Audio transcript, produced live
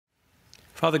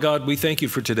Father God, we thank you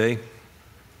for today.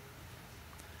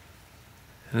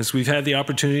 And as we've had the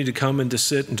opportunity to come and to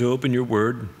sit and to open your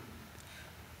word,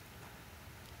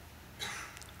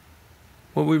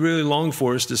 what we really long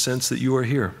for is to sense that you are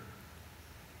here,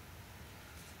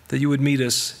 that you would meet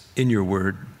us in your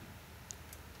word,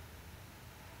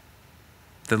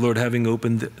 that, Lord, having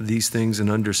opened these things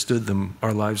and understood them,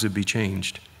 our lives would be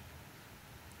changed.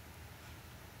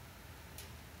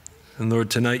 And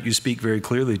Lord, tonight you speak very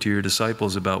clearly to your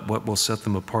disciples about what will set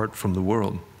them apart from the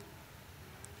world.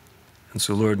 And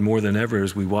so, Lord, more than ever,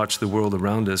 as we watch the world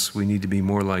around us, we need to be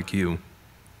more like you.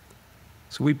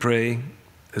 So we pray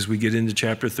as we get into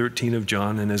chapter 13 of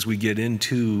John, and as we get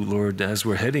into, Lord, as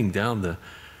we're heading down the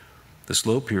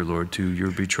slope here, Lord, to your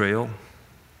betrayal,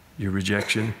 your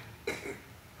rejection,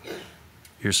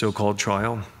 your so-called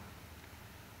trial,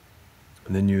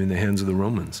 and then you're in the hands of the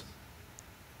Romans.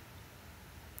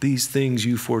 These things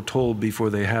you foretold before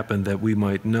they happened, that we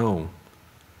might know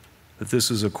that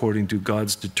this is according to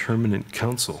God's determinate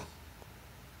counsel,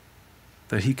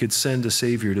 that he could send a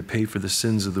Savior to pay for the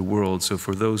sins of the world, so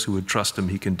for those who would trust him,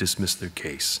 he can dismiss their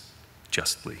case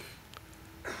justly.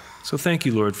 So thank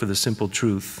you, Lord, for the simple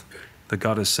truth that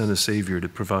God has sent a Savior to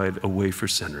provide a way for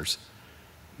sinners.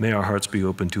 May our hearts be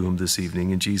open to him this evening.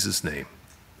 In Jesus' name,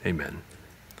 amen.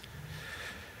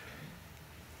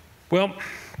 Well,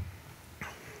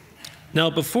 now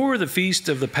before the feast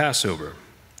of the Passover,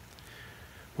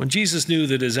 when Jesus knew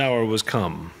that his hour was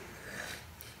come,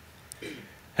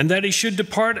 and that he should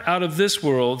depart out of this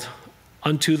world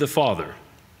unto the Father,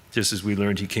 just as we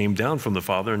learned he came down from the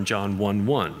Father in John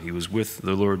 1:1. He was with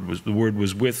the Lord, the Word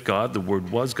was with God, the Word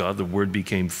was God, the Word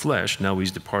became flesh. Now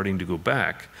he's departing to go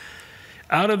back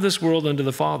out of this world unto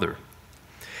the Father.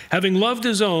 Having loved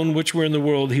his own which were in the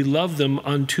world, he loved them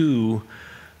unto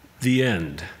the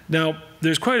end. Now,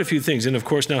 there's quite a few things, and of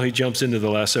course now he jumps into the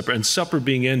Last Supper, and supper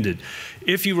being ended.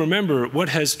 If you remember what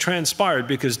has transpired,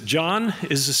 because John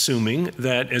is assuming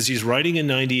that as he's writing in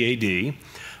 90 AD,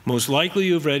 most likely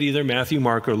you've read either Matthew,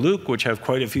 Mark, or Luke, which have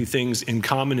quite a few things in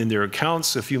common in their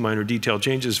accounts, a few minor detail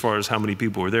changes as far as how many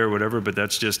people were there or whatever, but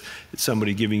that's just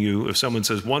somebody giving you, if someone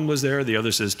says one was there, the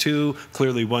other says two,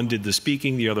 clearly one did the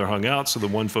speaking, the other hung out, so the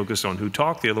one focused on who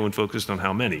talked, the other one focused on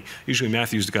how many. Usually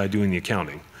Matthew's the guy doing the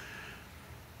accounting.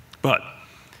 But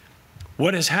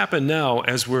what has happened now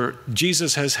as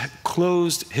Jesus has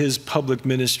closed his public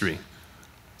ministry?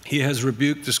 He has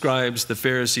rebuked the scribes, the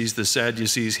Pharisees, the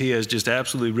Sadducees. He has just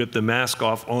absolutely ripped the mask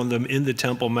off on them in the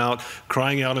Temple Mount,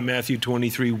 crying out in Matthew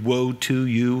 23, woe to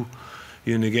you,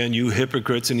 and again, you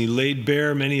hypocrites. And he laid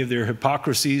bare many of their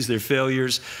hypocrisies, their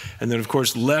failures, and then, of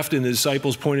course, left, and the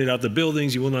disciples pointed out the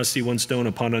buildings. You will not see one stone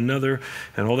upon another,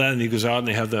 and all that. And he goes out, and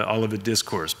they have the Olivet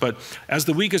Discourse. But as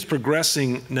the week is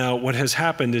progressing now, what has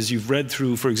happened is you've read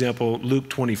through, for example, Luke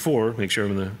 24, make sure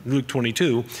I'm in the Luke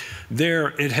 22. There,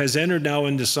 it has entered now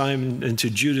into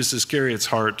Judas Iscariot's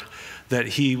heart that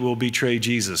he will betray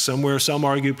Jesus. Somewhere, some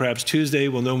argue perhaps Tuesday,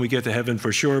 we'll know when we get to heaven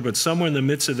for sure, but somewhere in the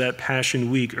midst of that Passion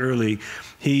Week early,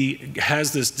 he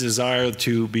has this desire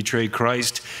to betray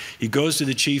Christ. He goes to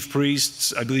the chief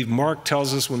priests. I believe Mark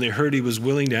tells us when they heard he was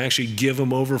willing to actually give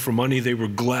him over for money, they were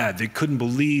glad. They couldn't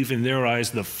believe in their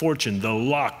eyes the fortune, the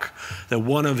luck, that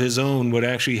one of his own would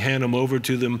actually hand him over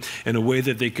to them in a way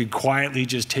that they could quietly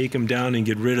just take him down and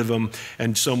get rid of him.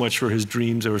 And so much for his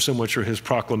dreams, or so much for his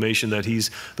proclamation that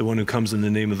he's the one who comes in the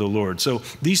name of the Lord. So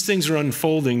these things are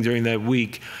unfolding during that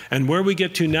week. And where we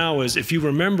get to now is, if you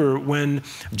remember, when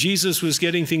Jesus was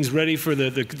getting things ready for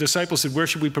the disciples said, where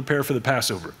should we prepare for the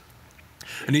Passover?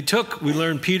 And we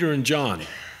learned Peter and John.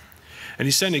 And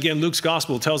he sent, again, Luke's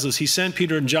gospel tells us, he sent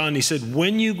Peter and John. And he said,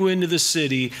 when you go into the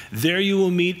city, there you will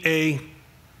meet a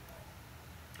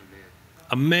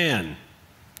man.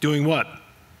 Doing what?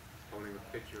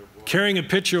 Carrying a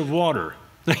pitcher of water.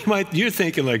 You're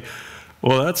thinking like,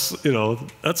 well, that's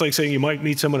like saying you might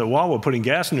meet someone at Wawa putting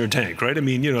gas in their tank, right? I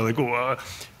mean,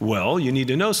 well, you need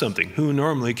to know something. Who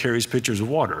normally carries pitchers of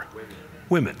water?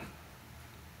 Women.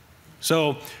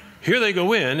 So here they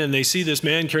go in, and they see this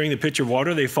man carrying the pitcher of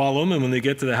water. They follow him, and when they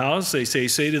get to the house, they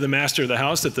say to the master of the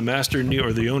house that the master,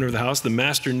 or the owner of the house, the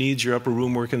master needs your upper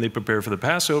room. Where can they prepare for the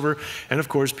Passover? And of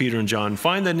course, Peter and John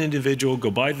find that individual, go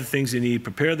buy the things they need,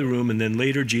 prepare the room, and then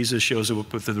later Jesus shows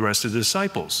up with the rest of the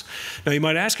disciples. Now you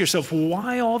might ask yourself, well,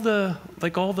 why all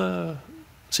the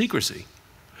secrecy?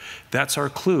 That's our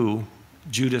clue.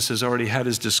 Judas has already had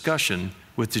his discussion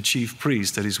with the chief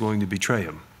priest that he's going to betray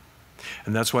him.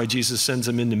 And that's why Jesus sends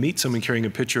him in to meet someone carrying a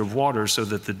pitcher of water, so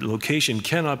that the location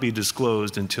cannot be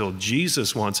disclosed until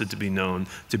Jesus wants it to be known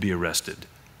to be arrested.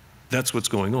 That's what's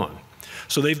going on.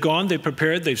 So they've gone, they've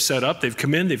prepared, they've set up, they've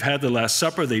come in, they've had the Last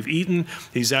Supper, they've eaten.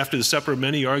 He's after the supper.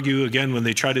 Many argue, again, when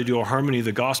they try to do a harmony of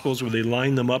the Gospels where they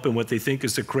line them up in what they think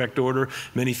is the correct order.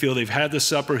 Many feel they've had the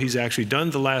supper. He's actually done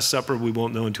the Last Supper. We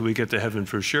won't know until we get to heaven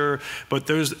for sure. But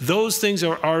those things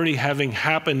are already having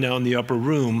happened now in the upper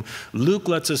room. Luke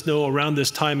lets us know around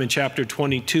this time in chapter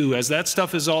 22, as that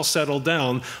stuff is all settled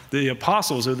down, the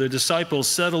apostles or the disciples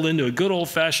settle into a good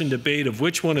old-fashioned debate of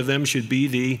which one of them should be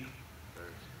the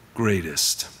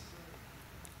greatest.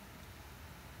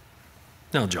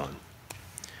 Now, John.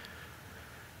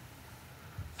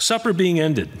 Supper being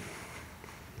ended.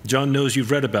 John knows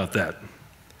you've read about that.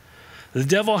 The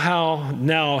devil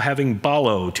now having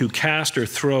balo, to cast or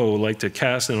throw, like to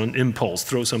cast on an impulse,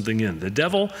 throw something in. The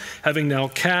devil having now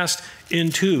cast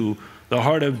into the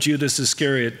heart of Judas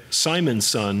Iscariot, Simon's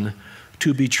son,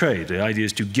 to betray. The idea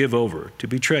is to give over, to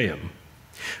betray him.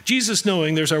 Jesus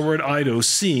knowing, there's our word eidos,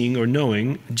 seeing or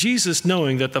knowing, Jesus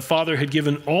knowing that the Father had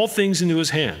given all things into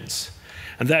his hands,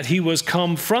 and that he was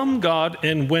come from God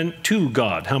and went to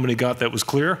God. How many got that was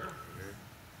clear?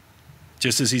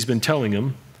 Just as he's been telling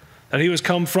him, that he was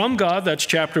come from God, that's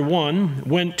chapter 1,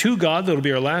 went to God, that'll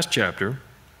be our last chapter.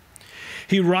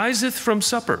 He riseth from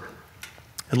supper,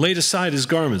 and laid aside his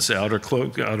garments, outer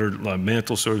cloak, outer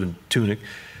mantle, sort of tunic,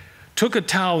 took a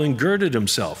towel and girded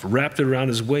himself, wrapped it around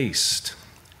his waist.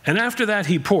 And after that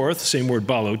he poureth, same word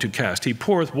balo, to cast, he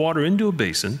poureth water into a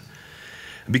basin,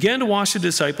 and began to wash the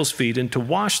disciples' feet and to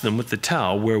wash them with the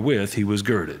towel wherewith he was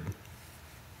girded.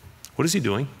 What is he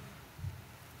doing?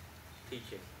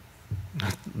 Teaching.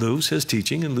 Lou says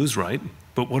teaching, and Lou's right,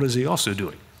 but what is he also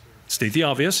doing? State the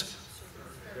obvious.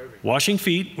 Washing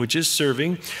feet, which is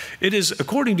serving. It is,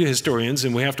 according to historians,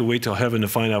 and we have to wait till heaven to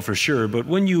find out for sure, but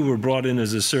when you were brought in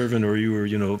as a servant, or you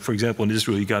were, for example, in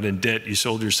Israel, you got in debt, you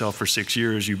sold yourself for 6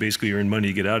 years, you basically earned money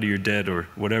to get out of your debt or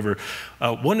whatever.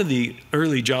 One of the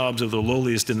early jobs of the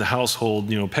lowliest in the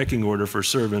household, pecking order for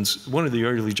servants, one of the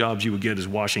early jobs you would get is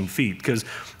washing feet. Because,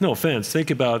 no offense,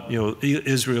 think about,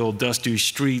 Israel, dusty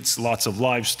streets, lots of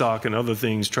livestock and other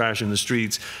things, trash in the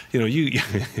streets.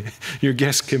 Your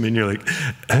guests come in, you're like,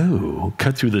 oh,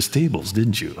 cut through the stables,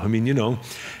 didn't you? I mean,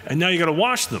 and now you got to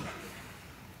wash them.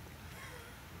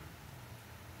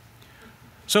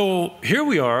 So here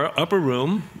we are, upper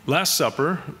room, Last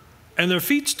Supper, and their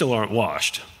feet still aren't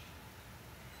washed.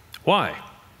 Why?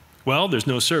 Well, there's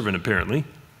no servant apparently.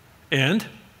 And,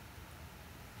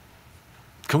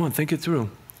 come on, think it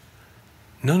through.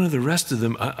 None of the rest of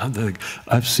them,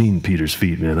 I've seen Peter's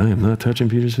feet, man. I am not touching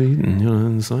Peter's feet.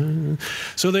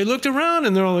 So they looked around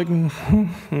and they're all like,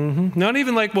 Not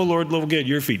even like, well, Lord, we'll get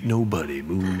your feet. Nobody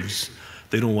moves.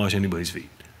 They don't wash anybody's feet.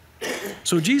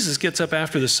 So Jesus gets up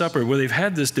after the supper where they've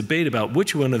had this debate about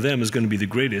which one of them is going to be the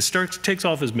greatest. Takes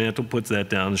off his mantle, puts that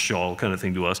down, shawl kind of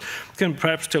thing to us. Kind of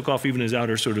perhaps took off even his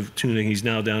outer sort of tunic. He's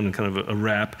now down in kind of a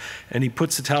wrap. And he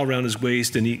puts the towel around his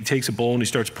waist and he takes a bowl and he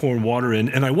starts pouring water in.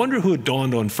 And I wonder who it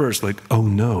dawned on first, like, oh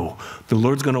no, the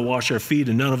Lord's going to wash our feet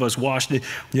and none of us washed it.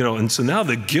 And so now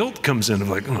the guilt comes in of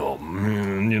like, oh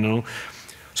man,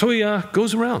 So he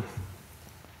goes around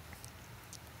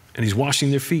and he's washing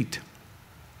their feet,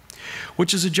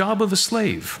 which is a job of a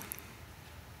slave.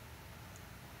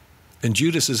 And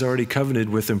Judas has already covenanted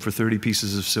with them for 30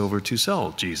 pieces of silver to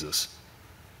sell Jesus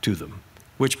to them,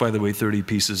 which, by the way, 30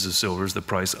 pieces of silver is the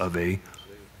price of a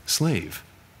slave.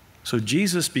 So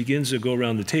Jesus begins to go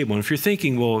around the table. And if you're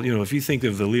thinking, well, if you think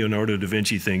of the Leonardo da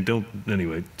Vinci thing,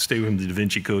 stay with him. The Da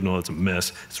Vinci Code and all that's a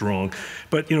mess. It's wrong.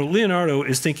 But, Leonardo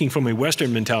is thinking from a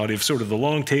Western mentality of sort of the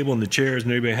long table and the chairs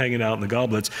and everybody hanging out in the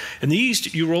goblets. In the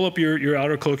East, you roll up your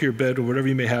outer cloak, your bed, or whatever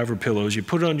you may have, or pillows. You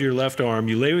put it under your left arm.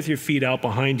 You lay with your feet out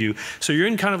behind you. So you're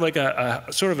in kind of like a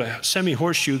sort of a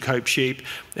semi-horseshoe type shape.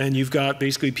 And you've got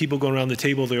basically people going around the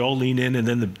table. They all lean in. And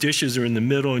then the dishes are in the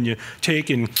middle. And you take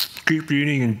and keep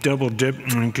eating and double dip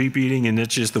and keep eating, and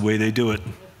that's just the way they do it.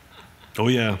 Oh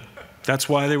yeah, that's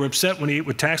why they were upset when he ate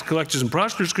with tax collectors and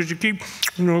prostitutes, because you keep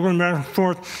going back and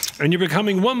forth, and you're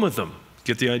becoming one with them.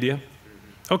 Get the idea?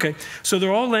 Okay, so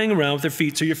they're all laying around with their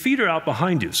feet, so your feet are out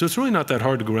behind you. So it's really not that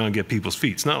hard to go around and get people's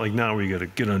feet. It's not like now where you got to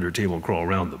get under a table and crawl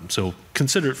around them. So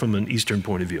consider it from an Eastern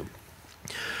point of view.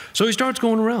 So he starts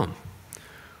going around,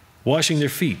 washing their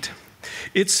feet.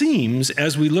 It seems,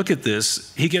 as we look at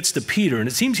this, he gets to Peter, and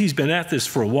it seems he's been at this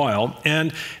for a while.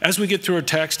 And as we get through our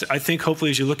text, I think hopefully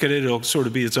as you look at it, it'll sort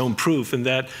of be its own proof in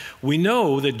that we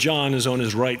know that John is on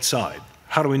his right side.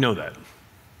 How do we know that?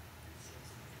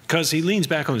 Because he leans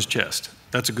back on his chest.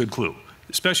 That's a good clue.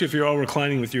 especially if you're all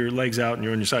reclining with your legs out and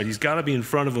you're on your side. He's got to be in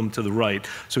front of him to the right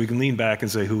so he can lean back and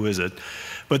say, who is it?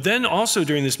 But then also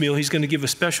during this meal, he's going to give a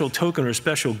special token or a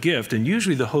special gift, and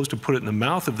usually the host will put it in the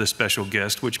mouth of the special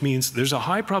guest, which means there's a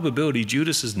high probability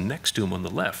Judas is next to him on the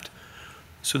left.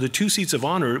 So the two seats of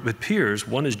honor with peers,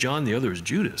 one is John, the other is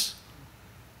Judas.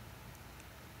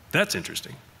 That's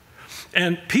interesting.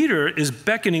 And Peter is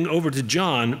beckoning over to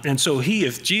John, and so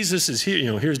if Jesus is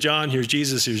here, here's John, here's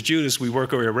Jesus, here's Judas, we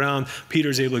work our way around.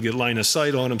 Peter's able to get line of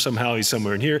sight on him. Somehow he's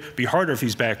somewhere in here. It'd be harder if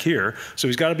he's back here. So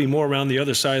he's got to be more around the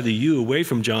other side of the U, away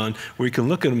from John, where he can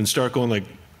look at him and start going like,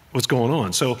 what's going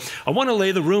on? So I want to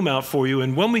lay the room out for you,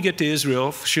 and when we get to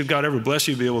Israel, should God ever bless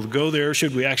you to be able to go there,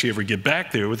 should we actually ever get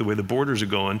back there with the way the borders are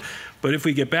going, but if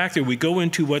we get back there, we go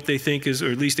into what they think is, or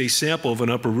at least a sample of an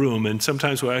upper room, and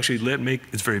sometimes we'll actually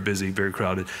it's very busy, very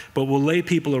crowded, but we'll lay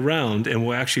people around and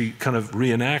we'll actually kind of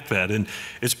reenact that, and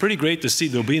it's pretty great to see.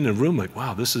 They'll be in a room like,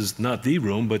 wow, this is not the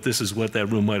room, but this is what that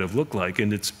room might have looked like,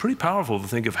 and it's pretty powerful to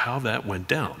think of how that went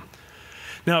down.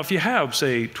 Now, if you have,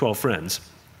 say, 12 friends,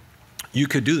 you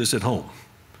could do this at home.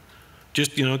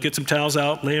 Just, get some towels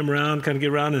out, lay them around, kind of get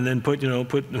around, and then put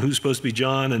who's supposed to be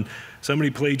John, and somebody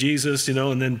play Jesus,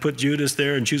 and then put Judas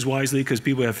there and choose wisely because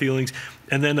people have feelings.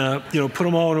 And then, put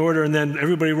them all in order, and then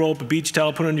everybody roll up a beach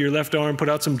towel, put it under your left arm, put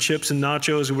out some chips and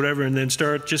nachos or whatever, and then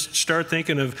start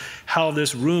thinking of how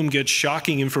this room gets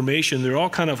shocking information. They're all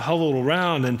kind of huddled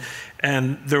around,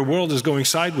 and their world is going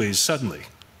sideways suddenly.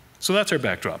 So that's our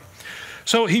backdrop.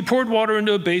 So he poured water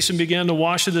into a basin and began to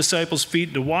wash the disciples' feet,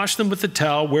 and to wash them with the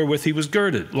towel wherewith he was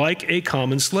girded, like a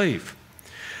common slave.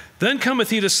 Then cometh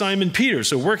he to Simon Peter,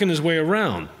 so working his way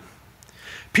around.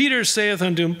 Peter saith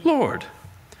unto him, Lord,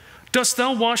 dost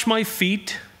thou wash my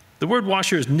feet? The word wash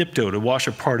here is nipto, to wash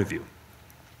a part of you.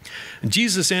 And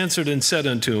Jesus answered and said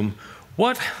unto him,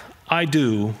 What I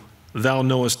do thou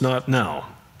knowest not now,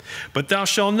 but thou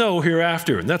shalt know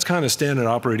hereafter. And that's kind of standard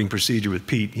operating procedure with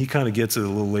Pete. He kind of gets it a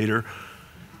little later.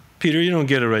 Peter, you don't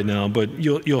get it right now, but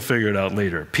you'll figure it out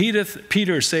later.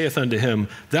 Peter saith unto him,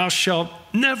 Thou shalt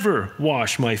never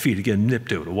wash my feet. Again,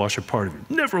 nipto, to wash a part of you.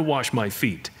 Never wash my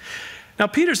feet. Now,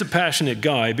 Peter's a passionate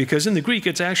guy because in the Greek,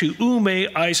 it's actually ume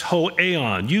eis ho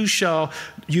eon. You shall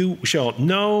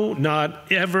know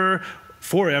not ever,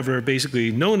 forever,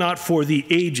 basically, no, not for the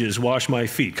ages, wash my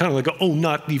feet. Kind of like,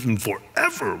 not even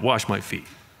forever, wash my feet.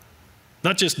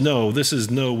 Not just no, this is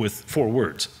no with 4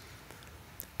 words.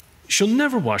 Shall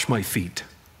never wash my feet.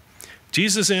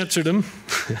 Jesus answered him,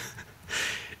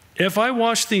 If I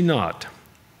wash thee not,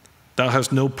 thou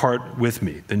hast no part with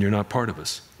me. Then you're not part of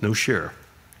us, no share.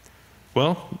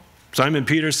 Well, Simon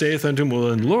Peter saith unto him,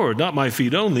 Well then, Lord, not my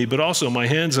feet only, but also my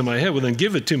hands and my head. Well then,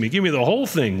 give it to me. Give me the whole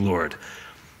thing, Lord.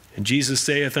 And Jesus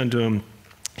saith unto him,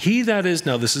 He that is,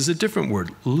 now this is a different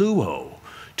word, luo,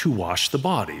 to wash the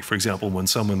body. For example, when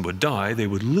someone would die, they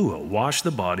would luo, wash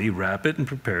the body, wrap it, and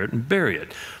prepare it, and bury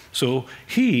it. So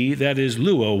he that is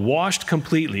luo, washed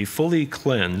completely, fully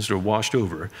cleansed or washed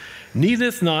over,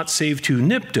 needeth not save to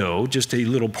nipto, just a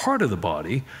little part of the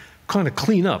body, kind of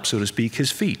clean up, so to speak, his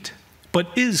feet, but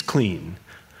is clean,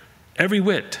 every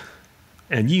whit,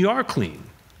 and ye are clean,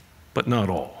 but not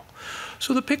all.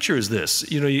 So the picture is this,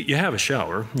 you have a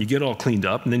shower, you get all cleaned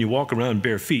up, and then you walk around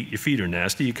bare feet, your feet are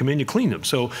nasty, you come in, you clean them.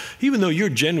 So even though you're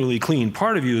generally clean,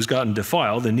 part of you has gotten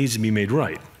defiled and needs to be made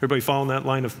right. Everybody following that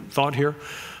line of thought here?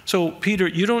 So Peter,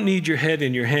 you don't need your head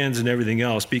and your hands and everything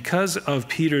else because of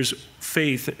Peter's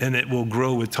faith, and it will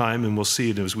grow with time, and we'll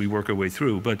see it as we work our way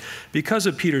through. But because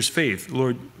of Peter's faith,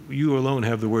 Lord, you alone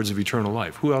have the words of eternal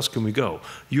life. Who else can we go?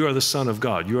 You are the Son of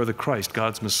God. You are the Christ,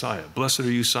 God's Messiah. Blessed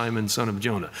are you, Simon, son of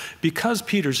Jonah. Because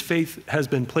Peter's faith has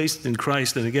been placed in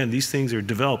Christ, and again, these things are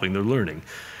developing, they're learning.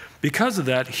 Because of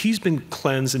that, he's been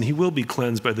cleansed, and he will be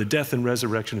cleansed by the death and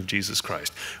resurrection of Jesus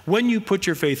Christ. When you put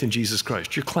your faith in Jesus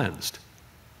Christ, you're cleansed.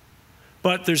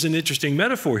 But there's an interesting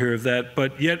metaphor here of that,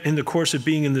 but yet in the course of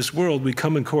being in this world, we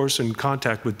come in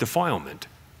contact with defilement.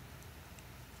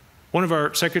 One of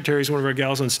our secretaries, one of our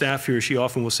gals on staff here, she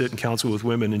often will sit and counsel with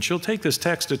women, and she'll take this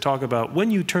text to talk about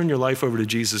when you turn your life over to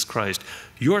Jesus Christ,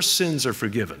 your sins are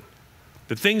forgiven.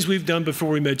 The things we've done before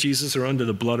we met Jesus are under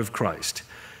the blood of Christ.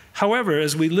 However,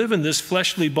 as we live in this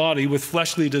fleshly body with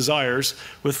fleshly desires,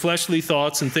 with fleshly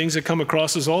thoughts and things that come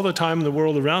across us all the time in the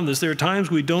world around us, there are times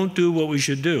we don't do what we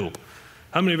should do.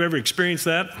 How many have ever experienced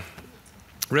that?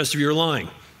 The rest of you are lying.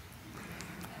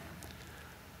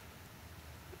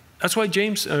 That's why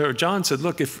John said,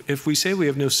 look, if we say we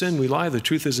have no sin, we lie, the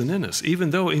truth isn't in us,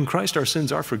 even though in Christ our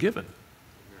sins are forgiven.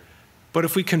 But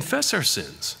if we confess our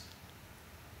sins,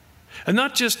 and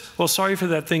not just, well, sorry for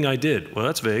that thing I did. Well,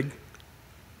 that's vague.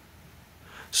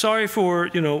 Sorry for,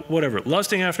 whatever,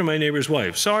 lusting after my neighbor's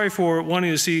wife. Sorry for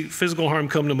wanting to see physical harm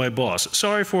come to my boss.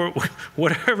 Sorry for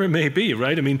whatever it may be,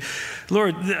 right? I mean,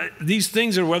 Lord, these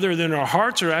things are whether they're in our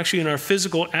hearts or actually in our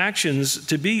physical actions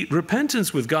to be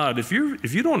repentance with God. If you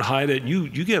don't hide it, you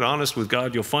get honest with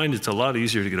God, you'll find it's a lot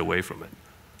easier to get away from it.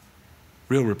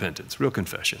 Real repentance, real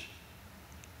confession.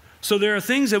 So there are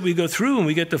things that we go through and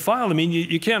we get defiled. I mean,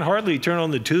 you can't hardly turn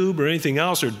on the tube or anything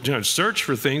else or search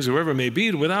for things or whatever it may be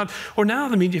without, or now,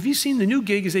 I mean, have you seen the new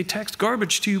gig is they text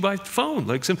garbage to you by phone?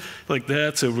 Like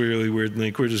that's a really weird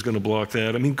link. We're just going to block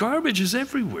that. I mean, garbage is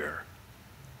everywhere.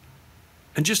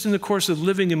 And just in the course of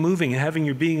living and moving and having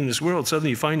your being in this world,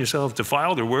 suddenly you find yourself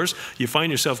defiled, or worse, you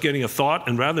find yourself getting a thought,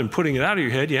 and rather than putting it out of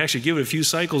your head, you actually give it a few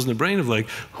cycles in the brain of like,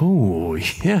 oh,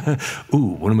 yeah,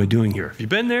 ooh, what am I doing here? Have you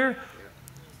been there?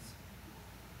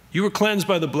 You were cleansed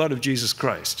by the blood of Jesus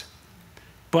Christ.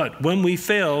 But when we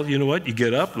fail, you know what? You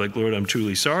get up, like, Lord, I'm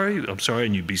truly sorry. I'm sorry,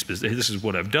 and you be specific. This is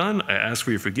what I've done. I ask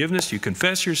for your forgiveness. You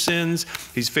confess your sins.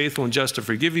 He's faithful and just to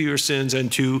forgive you your sins and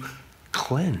to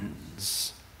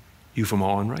cleanse you from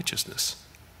all unrighteousness.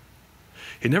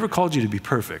 He never called you to be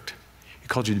perfect. He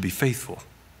called you to be faithful.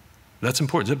 That's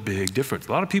important. It's a big difference.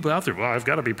 A lot of people out there, well, I've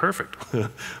got to be perfect.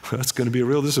 That's going to be a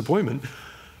real disappointment.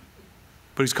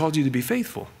 But he's called you to be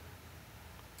faithful.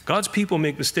 God's people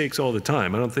make mistakes all the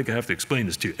time. I don't think I have to explain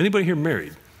this to you. Anybody here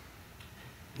married?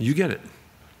 You get it.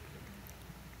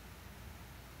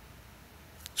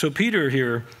 So Peter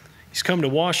here, he's come to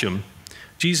wash them.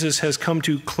 Jesus has come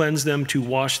to cleanse them, to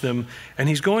wash them, and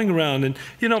he's going around. And,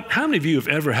 how many of you have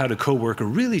ever had a coworker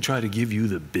really try to give you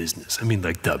the business? I mean,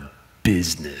 like the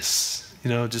business.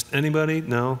 Just anybody?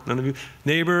 No? None of you?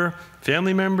 Neighbor?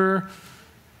 Family member?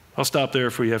 I'll stop there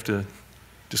before you have to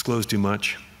disclose too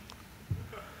much.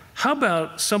 How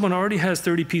about someone already has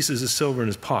 30 pieces of silver in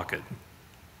his pocket?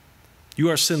 You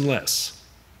are sinless.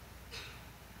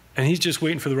 And he's just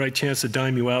waiting for the right chance to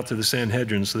dime you out to the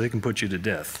Sanhedrin so they can put you to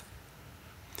death.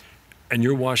 And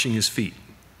you're washing his feet.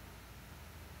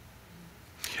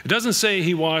 It doesn't say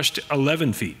he washed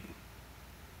 11 feet.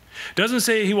 It doesn't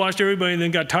say he washed everybody and then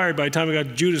got tired by the time he got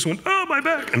to Judas and went, oh, my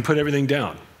back, and put everything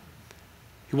down.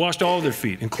 He washed all their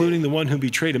feet, including the one who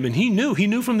betrayed him. And he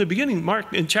knew from the beginning.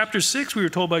 Mark, in chapter 6, we were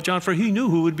told by John, for he knew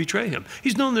who would betray him.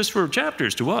 He's known this for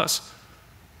chapters to us.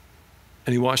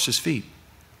 And he washed his feet.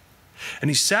 And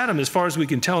he sat him, as far as we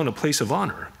can tell, in a place of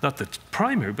honor. Not the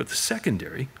primary, but the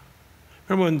secondary.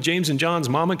 Remember when James and John's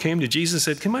mama came to Jesus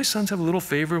and said, can my sons have a little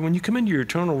favor? When you come into your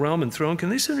eternal realm and throne, can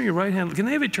they sit on your right hand? Can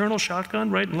they have eternal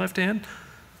shotgun, right and left hand?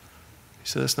 He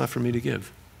said, that's not for me to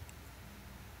give.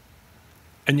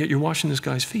 And yet you're washing this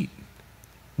guy's feet,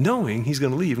 knowing he's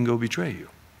going to leave and go betray you.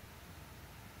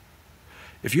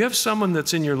 If you have someone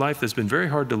that's in your life that's been very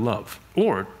hard to love,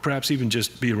 or perhaps even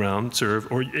just be around,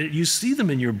 serve, or you see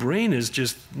them and your brain is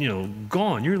just,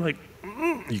 gone. You're like,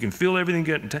 you can feel everything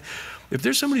getting if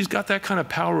there's somebody who's got that kind of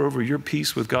power over your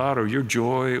peace with God or your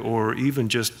joy or even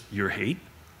just your hate,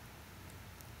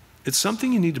 it's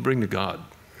something you need to bring to God.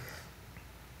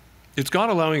 It's God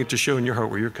allowing it to show in your heart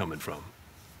where you're coming from.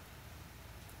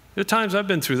 There are times I've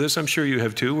been through this, I'm sure you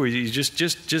have too, where you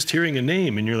just hearing a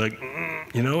name and you're like,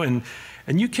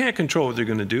 and you can't control what they're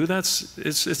going to do. It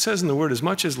says in the word, as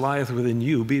much as lieth within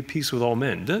you, be at peace with all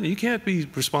men. You can't be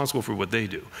responsible for what they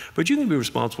do, but you can be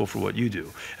responsible for what you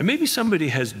do. And maybe somebody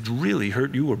has really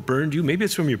hurt you or burned you. Maybe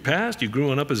it's from your past, you grew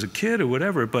up as a kid or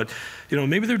whatever, but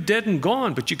maybe they're dead and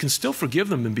gone, but you can still forgive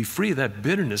them and be free of that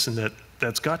bitterness and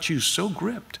that's got you so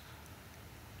gripped.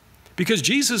 Because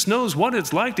Jesus knows what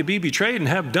it's like to be betrayed and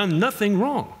have done nothing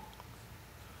wrong.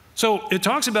 So it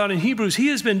talks about in Hebrews, he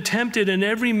has been tempted in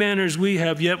every manner as we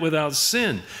have, yet without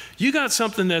sin. You got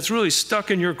something that's really stuck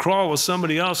in your craw with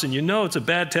somebody else, and it's a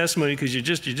bad testimony because you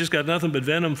just got nothing but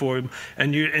venom for him,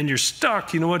 and you're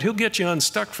stuck. You know what? He'll get you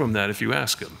unstuck from that if you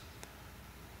ask him.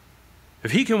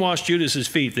 If he can wash Judas's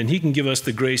feet, then he can give us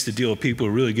the grace to deal with people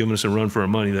who are really giving us a run for our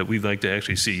money that we'd like to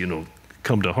actually see,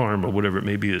 come to harm or whatever it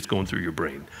may be that's going through your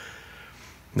brain.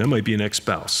 That might be an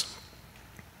ex-spouse.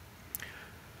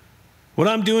 What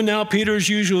I'm doing now, Peter, as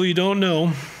usual, you don't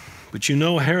know, but you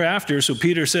know hereafter. So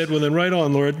Peter said, well, then right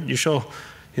on, Lord, you shall,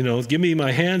 give me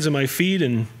my hands and my feet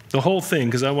and the whole thing,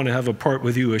 because I want to have a part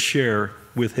with you, a share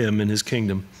with him in his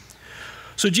kingdom.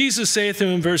 So Jesus saith to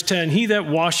him in verse 10, he that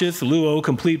washeth, luo,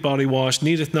 complete body wash,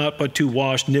 needeth not but to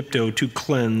wash, nipto, to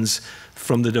cleanse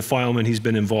from the defilement he's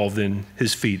been involved in,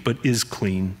 his feet, but is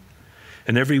clean.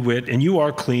 And every whit, and you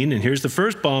are clean, and here's the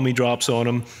first bomb he drops on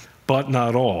him, but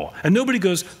not all. And nobody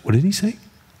goes, what did he say?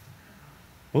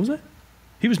 What was that?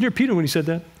 He was near Peter when he said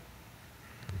that.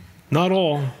 Not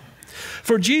all.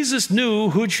 For Jesus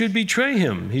knew who should betray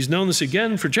him. He's known this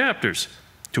again for chapters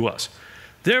to us.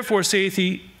 Therefore saith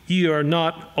he, ye are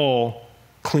not all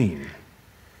clean.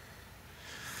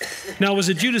 Now, was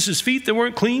it Judas's feet that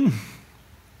weren't clean?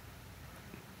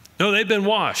 No, they've been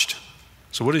washed.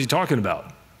 So what is he talking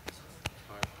about?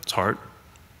 It's heart.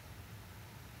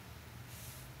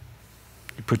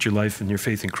 You put your life and your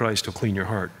faith in Christ, he'll clean your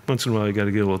heart. Once in a while, you got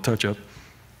to get a little touch up,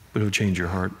 but he'll change your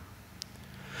heart.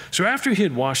 So after he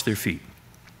had washed their feet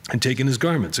and taken his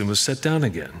garments and was set down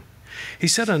again, he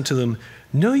said unto them,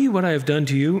 know ye what I have done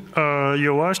to you?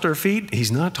 You washed our feet?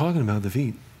 He's not talking about the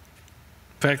feet.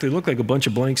 In fact, they look like a bunch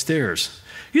of blank stares.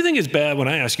 You think it's bad when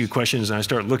I ask you questions and I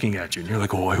start looking at you and you're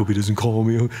like, oh, I hope he doesn't call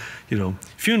me. You know,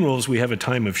 funerals, we have a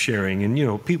time of sharing and, you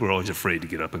know, people are always afraid to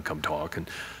get up and come talk. And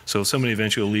so somebody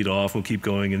eventually will lead off, we'll keep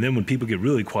going. And then when people get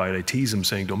really quiet, I tease them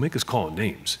saying, don't make us call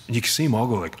names. And you can see them all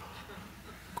go like,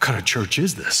 what kind of church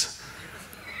is this?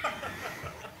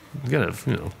 You gotta,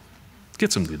 you know,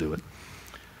 get somebody to do it.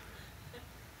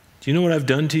 Do you know what I've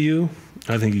done to you?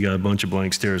 I think you got a bunch of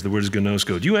blank stares. The word is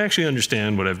gnosko. Do you actually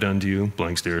understand what I've done to you?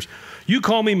 Blank stares. You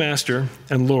call me master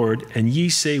and Lord, and ye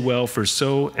say, well, for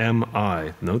so am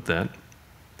I. Note that.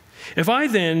 If I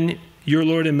then, your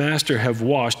Lord and master, have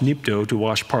washed, nipto, to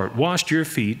wash part, washed your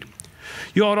feet,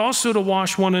 you ought also to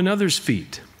wash one another's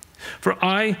feet. For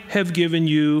I have given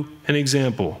you an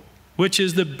example, which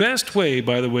is the best way,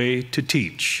 by the way, to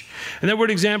teach. And that word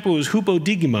example is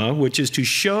hupodigma, which is to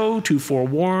show, to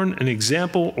forewarn, an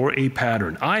example or a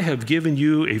pattern. I have given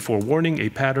you a forewarning, a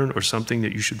pattern, or something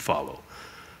that you should follow.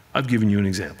 I've given you an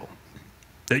example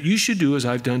that you should do as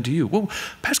I've done to you. Well,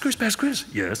 Pastor Chris,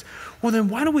 yes. Well, then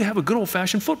why don't we have a good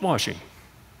old-fashioned foot washing?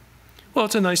 Well,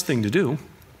 it's a nice thing to do.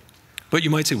 But you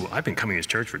might say, well, I've been coming to this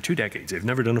church for 2 decades. They've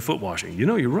never done a foot washing. You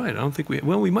know, you're right. I don't think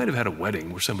we might have had a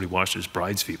wedding where somebody washed his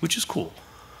bride's feet, which is cool.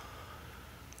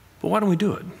 But why don't we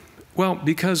do it? Well,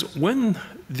 because when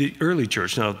the early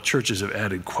church, now churches have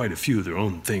added quite a few of their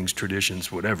own things,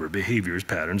 traditions, whatever, behaviors,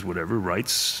 patterns, whatever,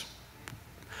 rites.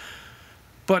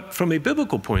 But from a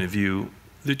biblical point of view,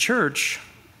 the church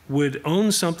would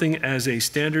own something as a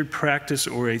standard practice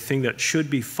or a thing that should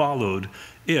be followed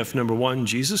if, number one,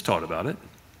 Jesus taught about it.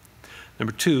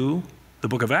 Number two, the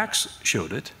book of Acts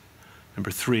showed it.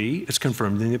 Number three, it's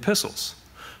confirmed in the epistles.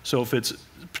 So if it's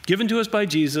given to us by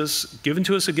Jesus, given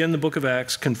to us again in the book of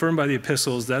Acts, confirmed by the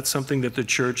epistles, that's something that the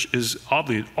church is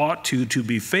ought to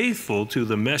be faithful to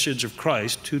the message of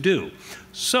Christ to do.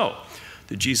 So,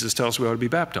 did Jesus tell us we ought to be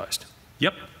baptized?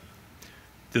 Yep.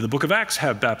 Did the book of Acts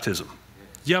have baptism?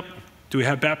 Yep. Do we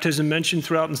have baptism mentioned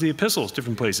throughout in the epistles,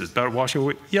 different places? About washing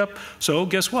away? Yep. So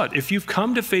guess what? If you've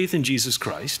come to faith in Jesus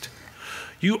Christ,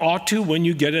 you ought to, when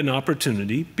you get an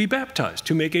opportunity, be baptized,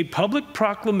 to make a public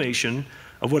proclamation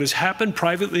of what has happened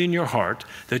privately in your heart,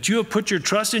 that you have put your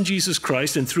trust in Jesus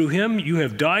Christ, and through him you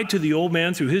have died to the old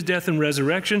man through his death and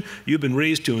resurrection. You've been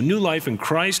raised to a new life in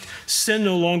Christ. Sin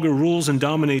no longer rules and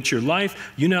dominates your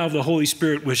life. You now have the Holy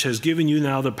Spirit, which has given you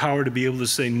now the power to be able to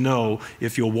say no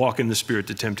if you'll walk in the Spirit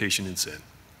to temptation and sin.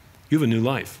 You have a new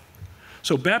life.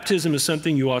 So baptism is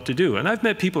something you ought to do. And I've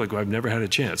met people like, well, I've never had a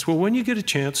chance. Well, when you get a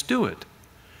chance, do it.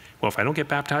 Well, if I don't get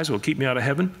baptized, will it keep me out of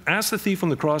heaven? Ask the thief on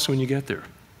the cross when you get there.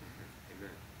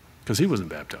 Because he wasn't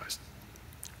baptized.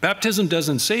 Baptism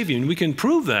doesn't save you, and we can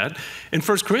prove that in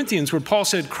 1 Corinthians, where Paul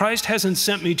said, Christ hasn't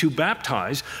sent me to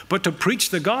baptize, but to preach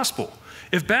the gospel.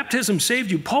 If baptism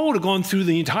saved you, Paul would have gone through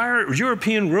the entire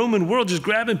European, Roman world just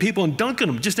grabbing people and dunking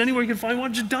them. Just anywhere you can find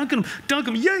one, just dunking them. Dunk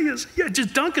them, yeah,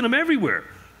 just dunking them everywhere.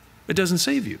 It doesn't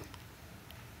save you.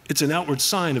 It's an outward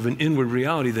sign of an inward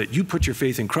reality that you put your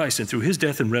faith in Christ, and through his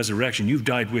death and resurrection, you've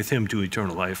died with him to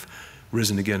eternal life,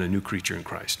 risen again, a new creature in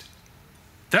Christ.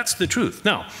 That's the truth.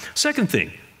 Now, second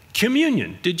thing,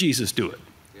 communion. Did Jesus do it?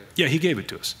 Yeah, he gave it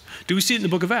to us. Do we see it in the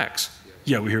book of Acts?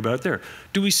 Yeah, we hear about it there.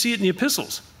 Do we see it in the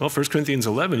epistles? Well, 1 Corinthians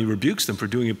 11, he rebukes them for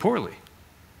doing it poorly.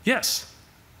 Yes.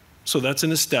 So that's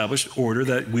an established order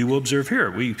that we will observe here.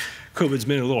 COVID's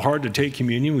been a little hard to take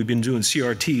communion. We've been doing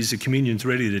CRTs, the communion's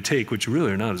ready to take, which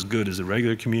really are not as good as a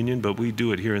regular communion, but we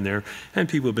do it here and there. And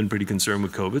people have been pretty concerned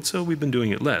with COVID, so we've been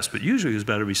doing it less. But usually it was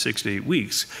about every 6 to 8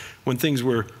 weeks when things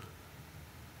were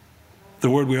the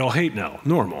word we all hate now,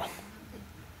 normal.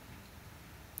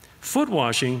 Foot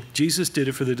washing, Jesus did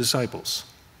it for the disciples.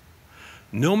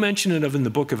 No mention of it in the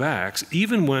book of Acts.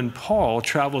 Even when Paul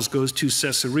travels, goes to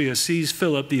Caesarea, sees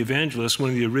Philip, the evangelist, one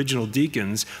of the original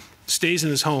deacons, stays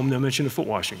in his home, no mention of foot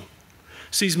washing.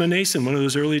 Sees Manasseh, one of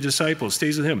those early disciples,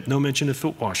 stays with him, no mention of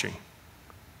foot washing.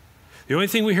 The only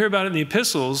thing we hear about in the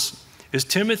epistles is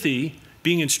Timothy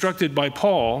being instructed by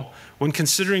Paul when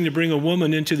considering to bring a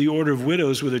woman into the order of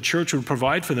widows where the church would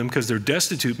provide for them because they're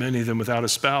destitute, many of them without a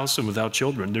spouse and without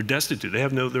children. They're destitute.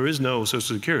 There is no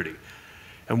Social Security.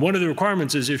 And one of the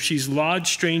requirements is if she's lodged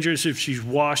strangers, if she's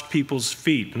washed people's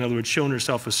feet. In other words, shown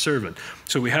herself a servant.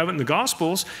 So we have it in the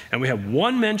Gospels, and we have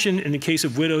one mention in the case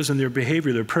of widows and their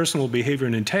behavior, their personal behavior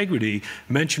and integrity,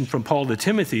 mentioned from Paul to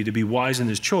Timothy to be wise in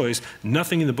his choice,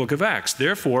 nothing in the book of Acts.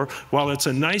 Therefore, while it's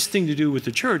a nice thing to do with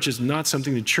the church, it's not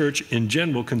something the church in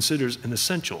general considers an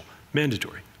essential,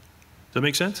 mandatory. Does that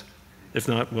make sense? If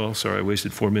not, well, sorry, I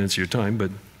wasted 4 minutes of your time, but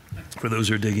for those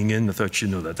who are digging in, I thought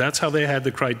you'd know that. That's how they had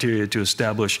the criteria to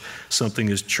establish something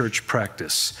as church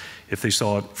practice. If they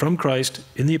saw it from Christ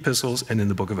in the epistles and in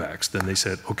the book of Acts, then they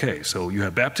said, okay, so you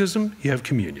have baptism, you have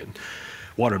communion.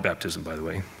 Water baptism, by the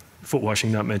way. Foot washing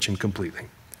not mentioned completely.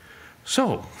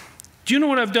 So, do you know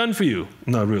what I've done for you?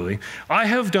 Not really. I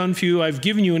have done for you, I've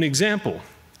given you an example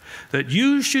that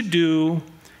you should do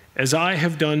as I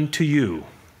have done to you.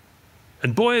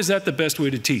 And boy, is that the best way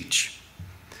to teach.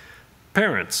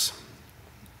 Parents,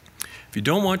 if you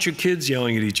don't want your kids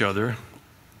yelling at each other,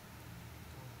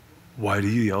 why do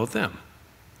you yell at them?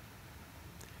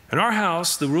 In our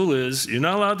house, the rule is you're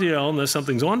not allowed to yell unless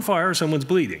something's on fire or someone's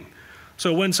bleeding.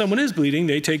 So when someone is bleeding,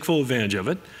 they take full advantage of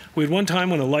it. We had one time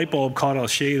when a light bulb caught a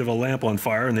shade of a lamp on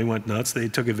fire and they went nuts. They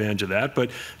took advantage of that.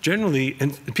 But generally,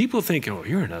 and people think, oh,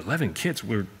 you're in 11 kids.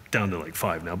 We're down to like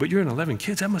 5 now, but you're in 11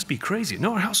 kids. That must be crazy.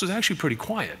 No, our house was actually pretty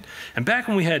quiet. And back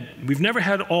when we've never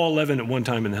had all 11 at one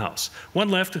time in the house. One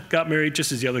left, got married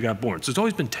just as the other got born. So it's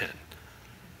always been 10.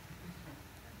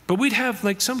 But we'd have,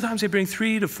 like, sometimes they bring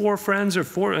 3 to 4 friends or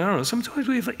 4, I don't know, sometimes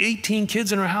we have like 18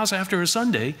 kids in our house after a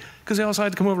Sunday because they all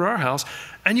decided to come over to our house,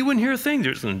 and you wouldn't hear a thing.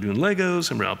 They're doing Legos,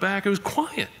 some were out back. It was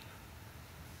quiet.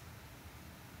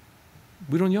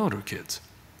 We don't yell at our kids.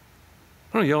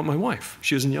 I don't yell at my wife.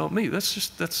 She doesn't yell at me.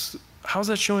 How's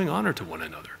that showing honor to one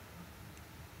another?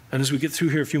 And as we get through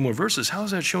here a few more verses, how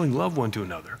is that showing love one to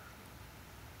another?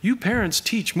 You parents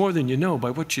teach more than you know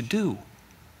by what you do.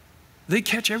 They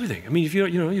catch everything. I mean, if you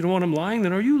don't want them lying,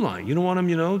 then are you lying? You don't want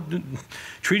them,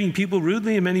 treating people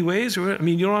rudely in many ways? Or, I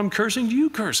mean, you don't want them cursing? Do you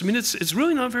curse? I mean, it's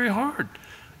really not very hard.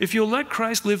 If you'll let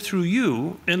Christ live through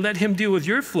you and let him deal with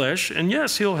your flesh, and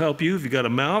yes, he'll help you if you've got a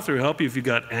mouth, or he'll help you if you've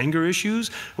got anger issues,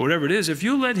 or whatever it is. If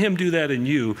you let him do that in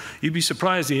you, you'd be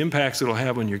surprised the impacts it'll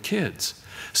have on your kids.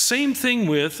 Same thing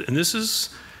with, and this is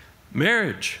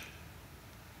marriage.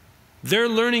 They're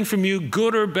learning from you,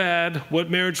 good or bad,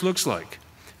 what marriage looks like.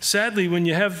 Sadly, when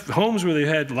you have homes where they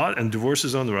had a lot, and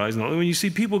divorces on the rise, and when you see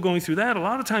people going through that, a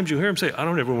lot of times you'll hear them say, I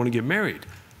don't ever want to get married.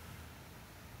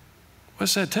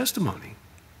 What's that testimony?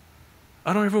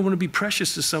 I don't ever want to be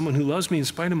precious to someone who loves me in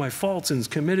spite of my faults and is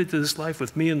committed to this life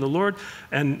with me and the Lord.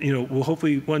 And, we'll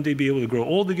hopefully one day be able to grow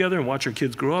old together and watch our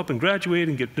kids grow up and graduate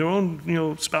and get their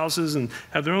own, spouses and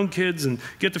have their own kids and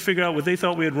get to figure out what they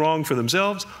thought we had wrong for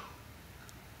themselves.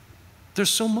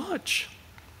 There's so much.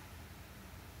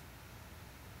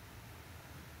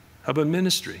 How about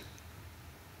ministry?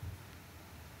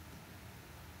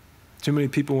 Too many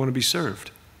people want to be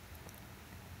served.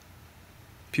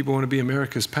 People want to be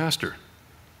America's pastor.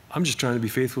 I'm just trying to be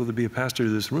faithful to be a pastor to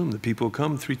this room that people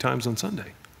come 3 times on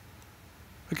Sunday.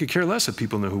 I could care less if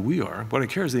people know who we are. What I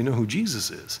care is they know who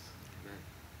Jesus is.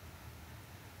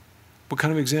 What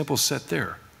kind of example set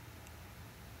there?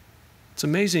 It's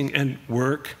amazing. And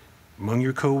work, among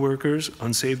your coworkers,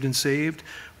 unsaved and saved,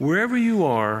 wherever you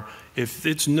are, if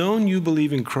it's known you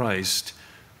believe in Christ,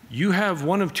 you have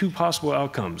one of 2 possible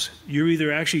outcomes. You're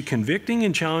either actually convicting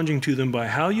and challenging to them by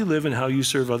how you live and how you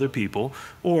serve other people,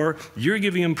 or you're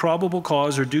giving them probable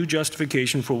cause or due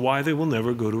justification for why they will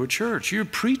never go to a church. You're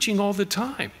preaching all the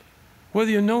time,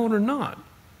 whether you know it or not.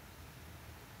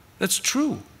 That's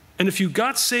true. And if you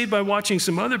got saved by watching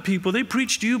some other people, they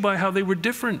preached to you by how they were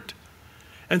different.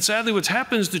 And sadly, what's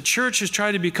happened is the church has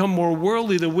tried to become more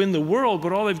worldly to win the world,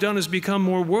 but all they've done is become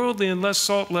more worldly and less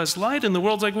salt, less light. And the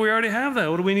world's like, we already have that.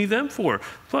 What do we need them for?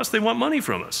 Plus, they want money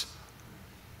from us.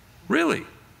 Really?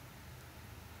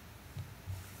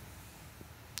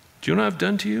 Do you know what I've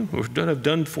done to you? Or what I've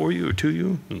done for you or to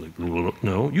you? Like,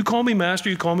 no. You call me master,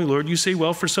 you call me Lord. You say,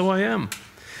 well, for so I am.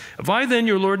 If I then,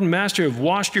 your Lord and master, have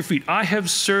washed your feet, I have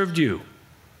served you.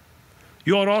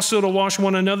 You ought also to wash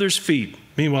one another's feet.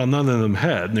 Meanwhile, none of them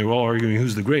had, and they were all arguing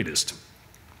who's the greatest.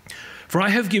 For I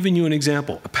have given you an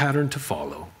example, a pattern to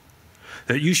follow,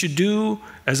 that you should do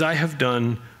as I have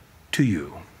done to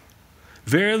you.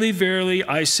 Verily, verily,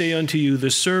 I say unto you,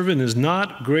 the servant is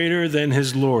not greater than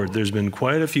his Lord. There's been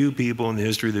quite a few people in the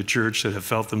history of the church that have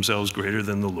felt themselves greater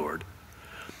than the Lord.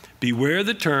 Beware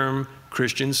the term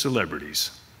Christian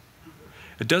celebrities.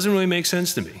 It doesn't really make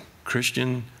sense to me.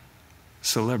 Christian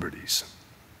celebrities.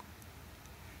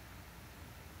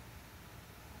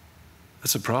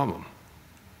 That's a problem.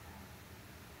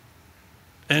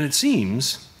 And it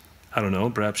seems I don't know,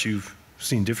 perhaps you've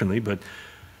seen differently, but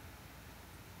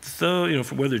though,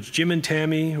 whether it's Jim and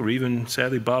Tammy or even,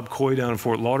 sadly, Bob Coy down in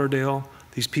Fort Lauderdale,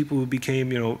 these people who became,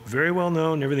 very well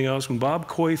known and everything else. When Bob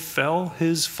Coy fell,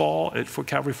 his fall at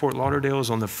Calvary, Fort Lauderdale is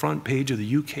on the front page of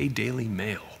the UK Daily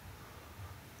Mail.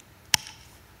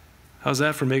 How's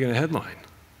that for making a headline?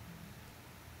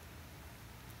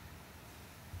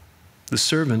 The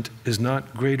servant is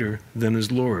not greater than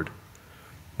his Lord.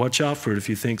 Watch out for it if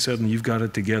you think suddenly you've got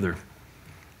it together.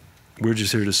 We're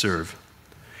just here to serve.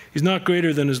 He's not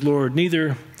greater than his Lord,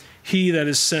 neither he that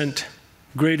is sent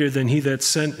greater than he that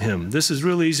sent him. This is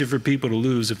really easy for people to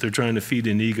lose if they're trying to feed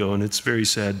an ego, and it's very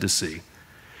sad to see.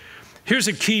 Here's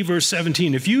a key, verse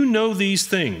 17. If you know these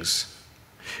things,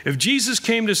 if Jesus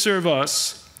came to serve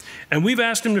us, and we've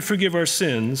asked him to forgive our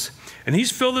sins, and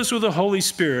he's filled us with the Holy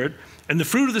Spirit, and the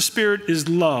fruit of the Spirit is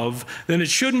love, then it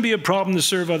shouldn't be a problem to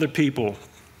serve other people,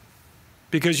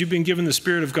 because you've been given the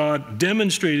Spirit of God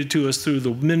demonstrated to us through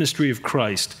the ministry of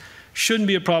Christ. Shouldn't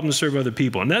be a problem to serve other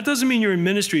people. And that doesn't mean you're in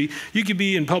ministry. You could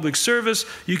be in public service,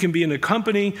 you can be in a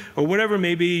company, or whatever it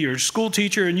may be, you're a school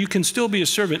teacher, and you can still be a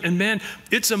servant. And man,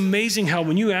 it's amazing how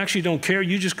when you actually don't care,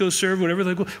 you just go serve whatever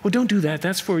they go, well, don't do that.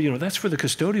 That's for, that's for the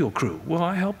custodial crew. Well,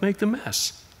 I help make the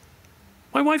mess.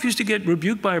 My wife used to get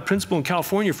rebuked by a principal in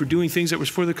California for doing things that was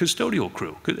for the custodial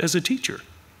crew as a teacher.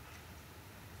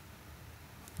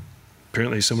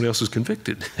 Apparently somebody else was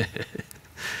convicted.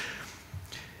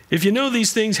 If you know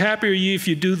these things, happy are ye if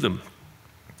you do them.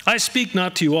 I speak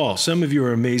not to you all. Some of you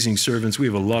are amazing servants. We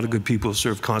have a lot of good people who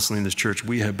serve constantly in this church.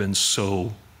 We have been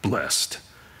so blessed.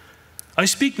 I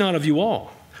speak not of you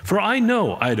all, for I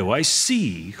know, I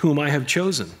see whom I have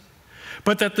chosen.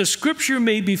 But that the scripture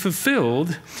may be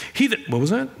fulfilled, what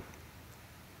was that?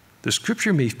 The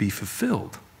scripture may be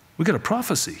fulfilled. We got a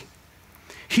prophecy.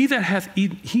 He that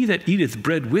eateth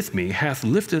bread with me hath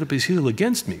lifted up his heel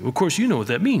against me. Of course, you know what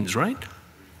that means, right?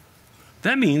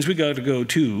 That means we got to go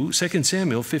to 2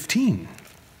 Samuel 15.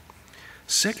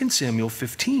 2 Samuel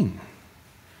 15.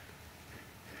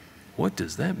 What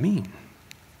does that mean?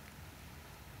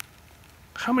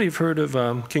 How many have heard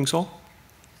of King Saul?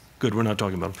 Good, we're not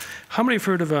talking about him. How many have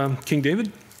heard of King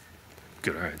David?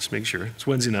 Good, all right, let's make sure. It's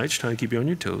Wednesday night, just trying to keep you on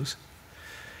your toes.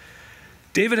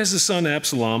 David has a son,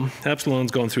 Absalom.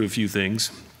 Absalom's gone through a few things.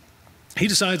 He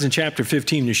decides in chapter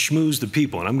 15 to schmooze the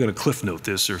people, and I'm going to cliff note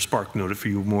this or spark note it for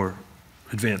you more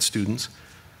advanced students.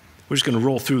 We're just going to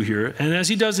roll through here. And as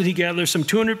he does it, he gathers some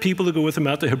 200 people to go with him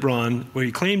out to Hebron, where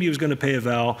he claimed he was going to pay a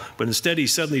vow, but instead he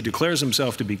suddenly declares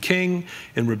himself to be king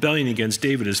in rebellion against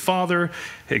David, his father.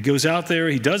 He goes out there,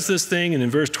 he does this thing, and in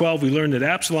verse 12 we learn that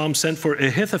Absalom sent for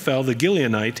Ahithophel, the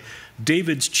Gileonite,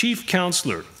 David's chief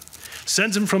counselor,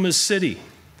 sends him from his city.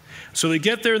 So they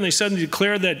get there and they suddenly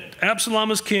declare that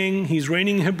Absalom is king, he's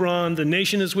reigning in Hebron, the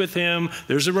nation is with him,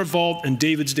 there's a revolt, and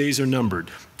David's days are numbered.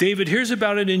 David hears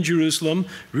about it in Jerusalem,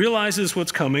 realizes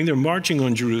what's coming, they're marching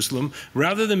on Jerusalem,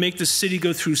 rather than make the city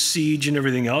go through siege and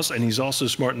everything else, and he's also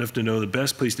smart enough to know the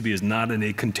best place to be is not in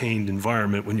a contained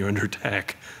environment when you're under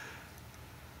attack.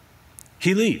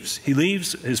 He leaves.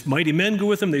 His mighty men go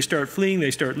with him. They start fleeing.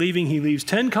 They start leaving. He leaves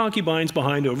 10 concubines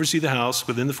behind to oversee the house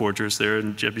within the fortress there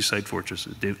in Jebusite fortress,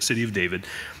 the city of David.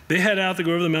 They head out. They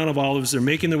go over the Mount of Olives. They're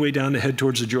making their way down to head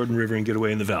towards the Jordan River and get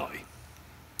away in the valley.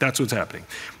 That's what's happening.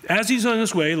 As he's on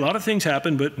his way, a lot of things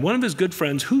happen, but one of his good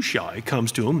friends, Hushai,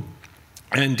 comes to him,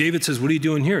 and David says, "What are you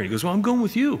doing here?" He goes, "Well, I'm going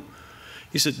with you."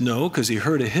 He said, "No," because he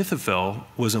heard Ahithophel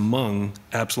was among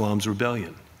Absalom's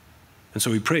rebellion. And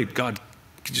so he prayed, God,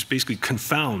 just basically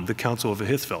confound the counsel of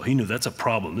Ahithophel. He knew that's a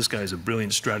problem. This guy's a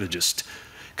brilliant strategist.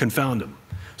 Confound him.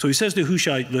 So he says to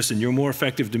Hushai, listen, you're more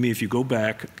effective to me if you go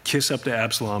back, kiss up to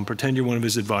Absalom, pretend you're one of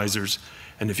his advisors,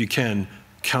 and if you can,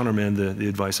 countermand the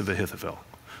advice of Ahithophel.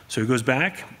 So he goes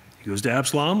back, he goes to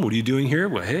Absalom, what are you doing here?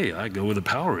 Well, hey, I go where the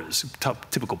power is.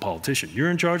 Typical politician. You're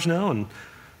in charge now, and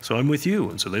so I'm with you.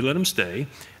 And so they let him stay,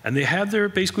 and they had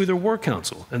basically their war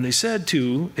council. And they said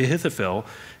to Ahithophel,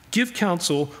 give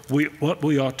counsel what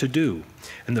we ought to do.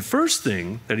 And the first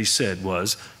thing that he said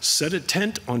was, set a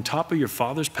tent on top of your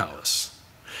father's palace.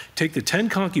 Take the 10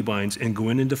 concubines and go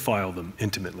in and defile them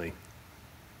intimately.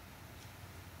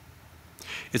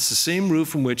 It's the same roof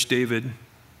from which David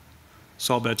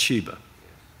saw Bathsheba.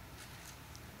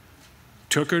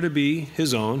 Took her to be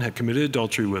his own, had committed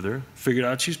adultery with her, figured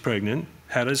out she's pregnant,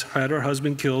 had her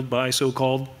husband killed by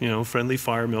so-called, friendly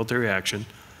fire military action.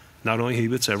 Not only he,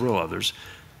 but several others.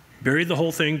 Buried the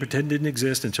whole thing, pretended it didn't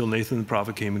exist until Nathan the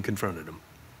prophet came and confronted him.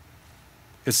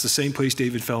 It's the same place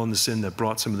David fell into sin that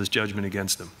brought some of this judgment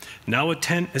against him. Now a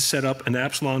tent is set up, and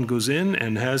Absalom goes in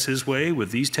and has his way with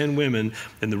these 10 women.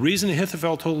 And the reason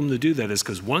Ahithophel told him to do that is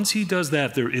because once he does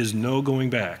that, there is no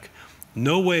going back.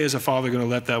 No way is a father going to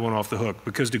let that one off the hook,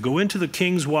 because to go into the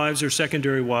king's wives or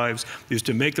secondary wives is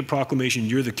to make the proclamation,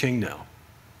 you're the king now.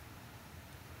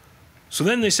 So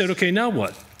then they said, okay, now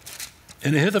what?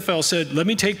 And Ahithophel said, let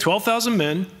me take 12,000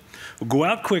 men. We'll go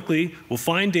out quickly, we'll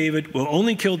find David, we'll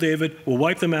only kill David, we'll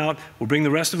wipe them out, we'll bring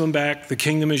the rest of them back, the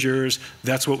kingdom is yours,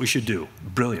 that's what we should do.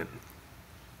 Brilliant.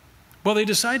 Well, they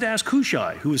decide to ask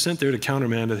Hushai, who was sent there to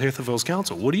countermand Ahithophel's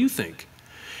counsel. What do you think?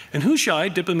 And Hushai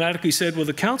diplomatically said, well,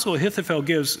 the counsel Ahithophel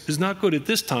gives is not good at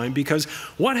this time, because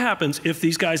what happens if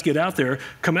these guys get out there,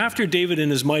 come after David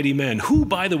and his mighty men, who,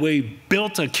 by the way,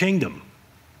 built a kingdom,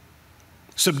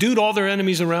 subdued all their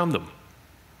enemies around them,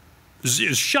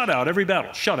 is shut out every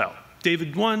battle, shut out.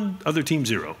 David 1, other team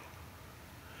 0.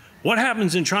 What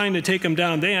happens in trying to take them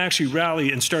down? They actually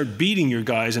rally and start beating your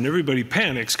guys, and everybody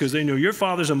panics because they know your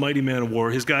father's a mighty man of war.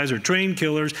 His guys are trained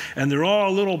killers, and they're all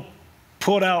a little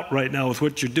put out right now with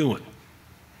what you're doing.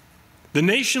 The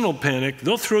nation will panic.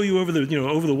 They'll throw you over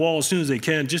the wall as soon as they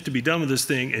can just to be done with this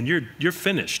thing, and you're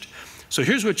finished. So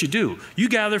here's what you do. You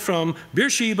gather from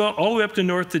Beersheba all the way up to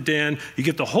north to Dan. You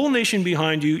get the whole nation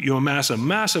behind you. You amass a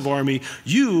massive army.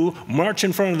 You march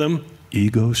in front of them.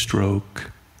 Ego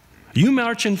stroke. You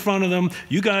march in front of them.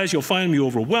 You guys, you'll find them. You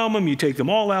overwhelm them. You take them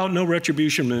all out. No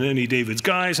retribution from any David's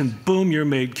guys. And boom, you're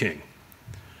made king.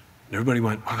 And everybody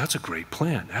went, oh, that's a great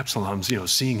plan. Absalom's,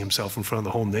 seeing himself in front of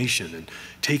the whole nation and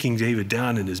taking David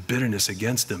down in his bitterness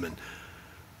against him. And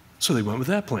so they went with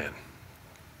that plan.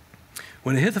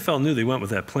 When Ahithophel knew they went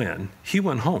with that plan, he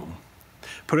went home,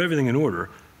 put everything in order,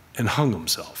 and hung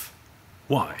himself.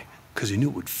 Why? Because he knew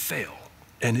it would fail,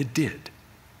 and it did.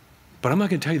 But I'm not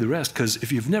going to tell you the rest, because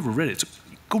if you've never read it,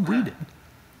 go read it.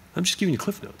 I'm just giving you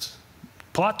cliff notes.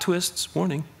 Plot twists,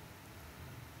 warning.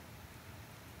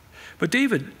 But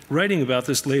David, writing about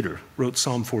this later, wrote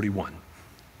Psalm 41.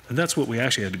 And that's what we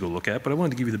actually had to go look at, but I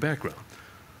wanted to give you the background.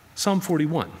 Psalm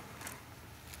 41,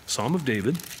 Psalm of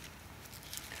David.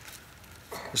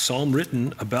 A psalm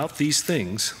written about these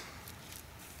things.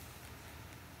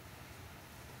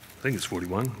 I think it's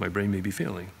 41. My brain may be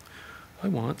failing. I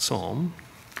want Psalm.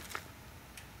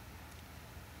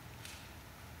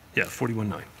 Yeah,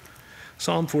 41:9.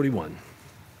 Psalm 41.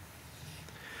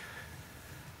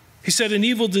 He said, an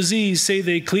evil disease, say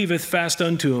they, cleaveth fast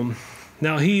unto him.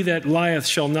 Now he that lieth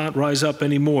shall not rise up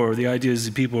any more. The idea is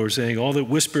that people are saying, all that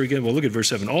whisper again, well, look at verse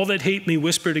 7. All that hate me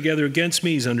whisper together against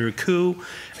me. He's under a coup.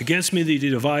 Against me they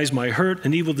devise my hurt,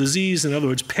 an evil disease. In other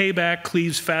words, payback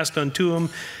cleaves fast unto him.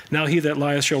 Now he that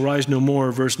lieth shall rise no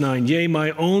more. Verse 9, yea,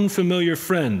 my own familiar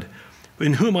friend,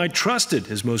 in whom I trusted,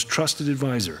 his most trusted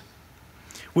advisor,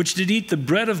 which did eat the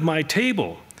bread of my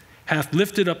table, hath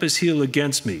lifted up his heel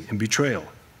against me in betrayal.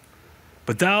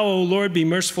 But thou, O Lord, be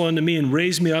merciful unto me and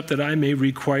raise me up that I may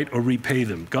requite or repay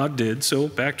them. God did. So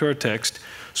back to our text.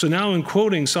 So now in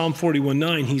quoting Psalm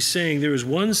 41:9, he's saying there is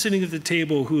one sitting at the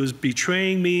table who is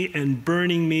betraying me and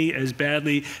burning me as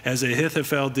badly as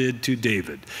Ahithophel did to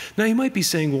David. Now you might be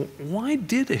saying, well, why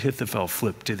did Ahithophel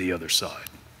flip to the other side?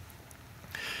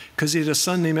 Because he had a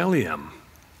son named Eliam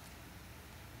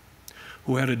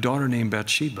who had a daughter named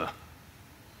Bathsheba.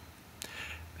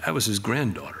 That was his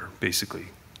granddaughter, basically.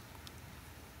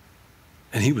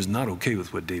 And he was not okay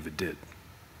with what David did.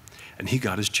 And he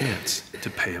got his chance to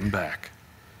pay him back.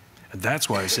 And that's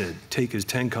why I said, take his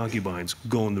 10 concubines,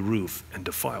 go on the roof, and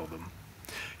defile them.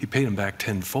 He paid him back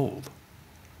tenfold.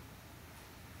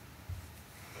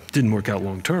 Didn't work out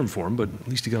long term for him, but at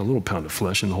least he got a little pound of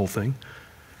flesh in the whole thing.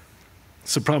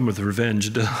 It's the problem with revenge.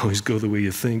 It doesn't always go the way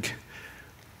you think.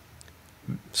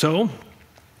 So,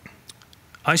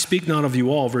 I speak not of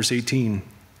you all, verse 18,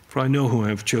 for I know who I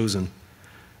have chosen.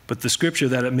 But the scripture,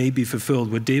 that it may be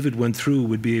fulfilled, what David went through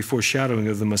would be a foreshadowing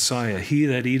of the Messiah. He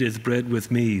that eateth bread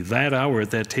with me, that hour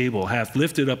at that table, hath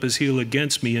lifted up his heel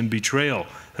against me in betrayal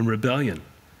and rebellion.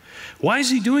 Why is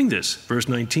he doing this? Verse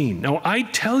 19. Now I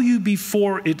tell you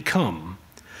before it come,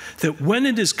 that when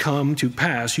it is come to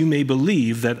pass, you may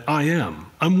believe that I am.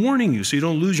 I'm warning you so you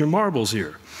don't lose your marbles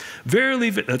here. Verily,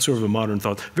 that's sort of a modern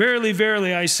thought. Verily,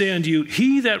 verily, I say unto you,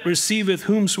 he that receiveth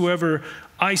whomsoever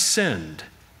I send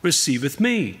receiveth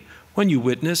me. When you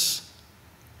witness,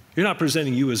 you're not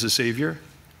presenting you as a savior.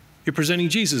 You're presenting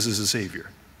Jesus as a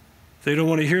savior. If they don't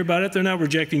want to hear about it, they're not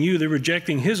rejecting you. They're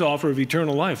rejecting his offer of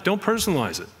eternal life. Don't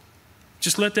personalize it.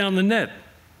 Just let down the net.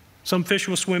 Some fish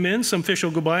will swim in, some fish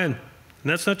will go by, and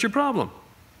that's not your problem.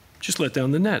 Just let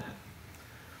down the net.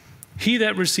 He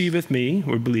that receiveth me,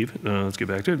 or believe, let's get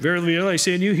back to it. Verily, verily, I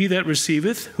say unto you, he that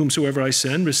receiveth, whomsoever I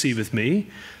send, receiveth me.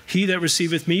 He that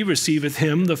receiveth me, receiveth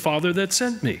him, the Father that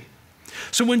sent me.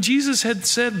 So when Jesus had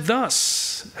said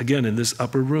thus, again in this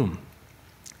upper room,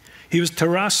 he was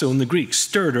tarasso in the Greek,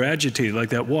 stirred or agitated like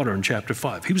that water in chapter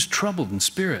 5. He was troubled in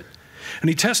spirit. And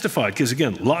he testified, because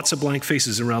again, lots of blank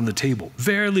faces around the table.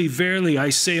 Verily, verily,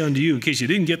 I say unto you, in case you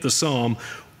didn't get the psalm,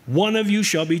 one of you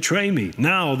shall betray me.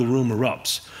 Now the room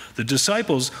erupts. The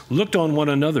disciples looked on one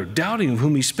another, doubting of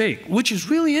whom he spake, which is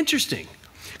really interesting,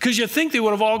 because you think they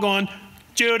would have all gone,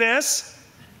 Judas.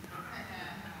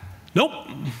 Nope.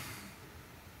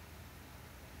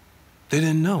 They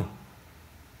didn't know.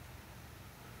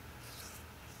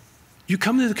 You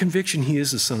come to the conviction he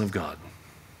is the Son of God.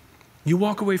 You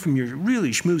walk away from your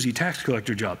really schmoozy tax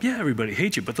collector job. Yeah, everybody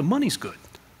hates you, but the money's good.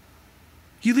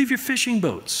 You leave your fishing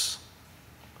boats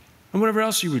and whatever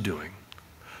else you were doing.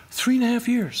 3.5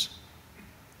 years.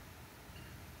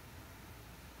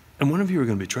 And one of you are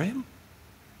going to betray him?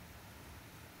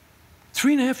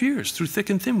 3.5 years through thick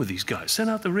and thin with these guys. Sent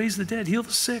out to raise the dead, heal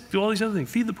the sick, do all these other things,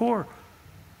 feed the poor.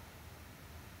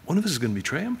 One of us is going to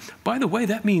betray him? By the way,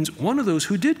 that means one of those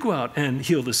who did go out and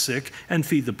heal the sick and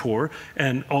feed the poor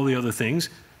and all the other things,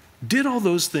 did all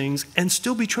those things and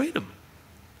still betrayed him.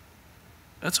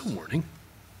 That's a warning.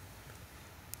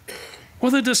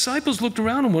 Well, the disciples looked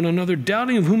around at one another,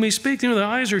 doubting of whom they spake. You know, their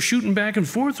eyes are shooting back and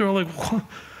forth. They're all like, what?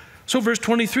 So verse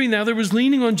 23, now there was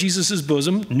leaning on Jesus'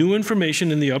 bosom, new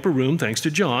information in the upper room, thanks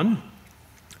to John,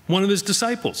 one of his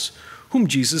disciples, whom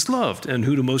Jesus loved, and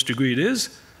who to most degree it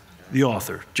is? The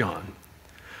author, John.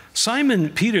 Simon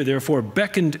Peter, therefore,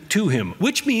 beckoned to him,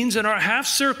 which means in our half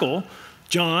circle,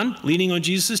 John, leaning on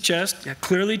Jesus' chest,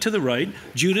 clearly to the right.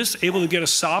 Judas, able to get a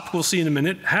sop, we'll see in a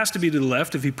minute, has to be to the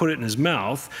left if he put it in his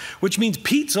mouth, which means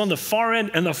Pete's on the far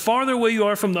end, and the farther away you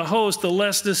are from the host, the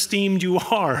less esteemed you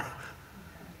are.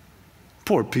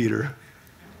 Poor Peter.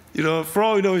 You know, for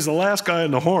all we know, he's the last guy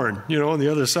on the horn, you know, on the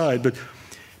other side. But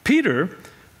Peter,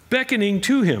 beckoning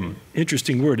to him,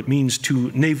 interesting word, it means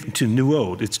to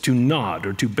nuode, it's to nod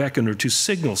or to beckon or to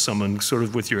signal someone sort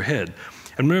of with your head.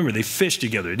 And remember, they fished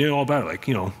together. They knew all about it, like,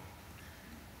 you know,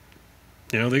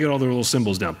 they got all their little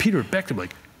symbols down. Peter beckoned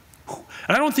like, who?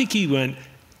 And I don't think he went,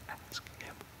 ask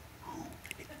him who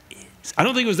it is. I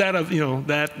don't think it was that of,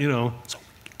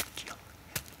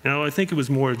 I think it was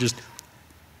more just,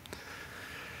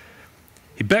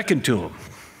 he beckoned to him.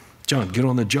 John, get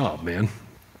on the job, man.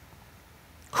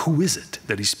 Who is it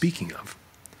that he's speaking of?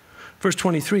 Verse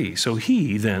 23, so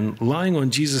he then, lying on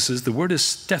Jesus's, the word is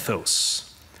stethos.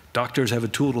 Doctors have a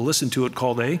tool to listen to it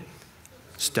called a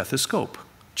stethoscope,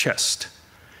 chest.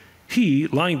 He,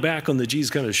 lying back on the Jesus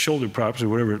kind of shoulder props or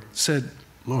whatever, said,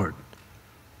 Lord,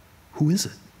 who is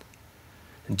it?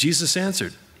 And Jesus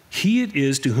answered, he it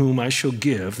is to whom I shall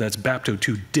give, that's bapto,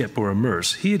 to dip or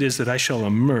immerse. He it is that I shall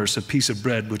immerse a piece of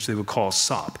bread, which they would call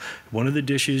sop. One of the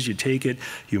dishes, you take it,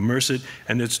 you immerse it,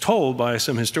 and it's told by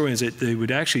some historians that they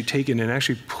would actually take it and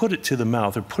actually put it to the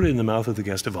mouth or put it in the mouth of the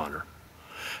guest of honor.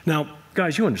 Now,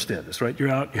 guys, you understand this, right? You're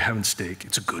out, you're having steak.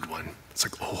 It's a good one. It's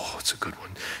like, oh, it's a good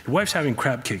one. Your wife's having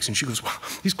crab cakes, and she goes, wow,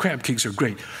 these crab cakes are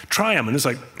great. Try them. And it's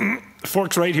like,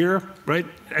 fork's right here, right?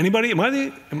 Anybody? Am I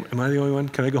the only one?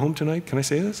 Can I go home tonight? Can I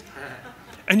say this?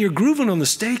 And you're grooving on the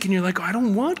steak, and you're like, oh, I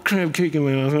don't want crab cake in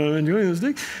my mouth. I'm enjoying the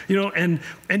steak.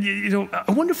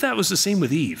 I wonder if that was the same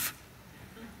with Eve.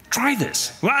 Try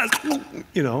this.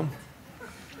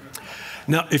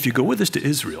 Now, if you go with us to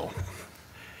Israel,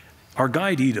 our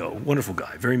guide, Edo, wonderful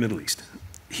guy, very Middle East,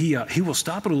 he will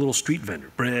stop at a little street vendor,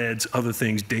 breads, other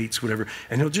things, dates, whatever,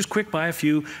 and he'll just quick buy a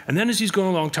few, and then as he's going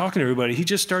along talking to everybody, he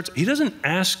just starts, he doesn't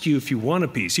ask you if you want a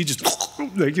piece, he just,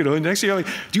 and next thing you're like,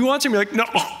 do you want some? You're like, no,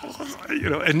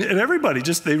 and everybody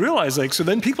just, they realize, like, so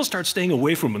then people start staying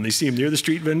away from him when they see him near the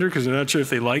street vendor, because they're not sure if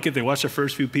they like it, they watch the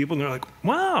first few people, and they're like,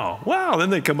 wow, then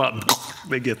they come out and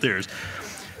they get theirs.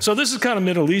 So this is kind of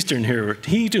Middle Eastern here.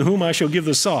 He to whom I shall give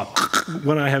the sop,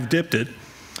 when I have dipped it.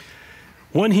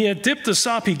 When he had dipped the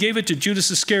sop, he gave it to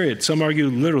Judas Iscariot. Some argue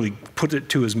literally put it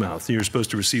to his mouth. You're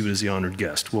supposed to receive it as the honored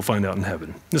guest. We'll find out in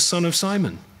heaven. The son of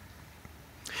Simon.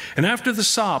 And after the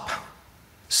sop,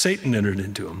 Satan entered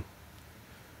into him.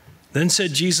 Then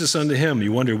said Jesus unto him,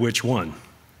 you wonder which one?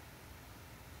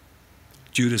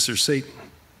 Judas or Satan?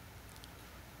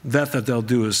 That thou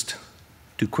doest,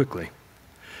 do quickly.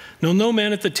 Now no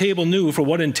man at the table knew for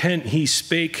what intent he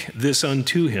spake this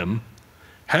unto him.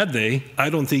 Had they, I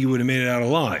don't think he would have made it out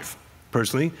alive,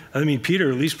 personally. I mean, Peter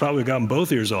at least probably gotten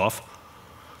both ears off.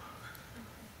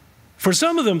 For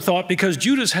some of them thought because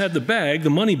Judas had the bag,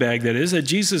 the money bag that is, that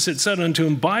Jesus had said unto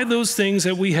him, buy those things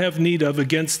that we have need of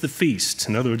against the feast.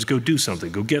 In other words, go do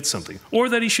something, go get something. Or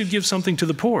that he should give something to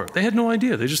the poor. They had no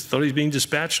idea. They just thought he was being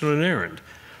dispatched on an errand.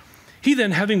 He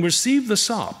then, having received the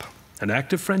sop, an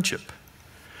act of friendship,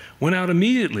 went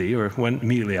immediately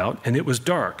out, and it was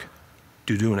dark,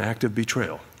 to do an act of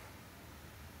betrayal.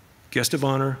 Guest of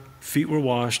honor, feet were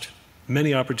washed,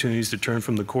 many opportunities to turn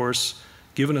from the course,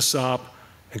 given a sop,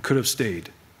 and could have stayed.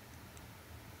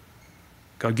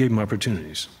 God gave him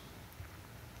opportunities.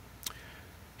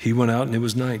 He went out and it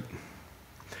was night.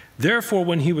 Therefore,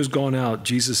 when he was gone out,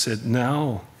 Jesus said,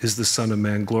 now is the Son of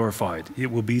Man glorified.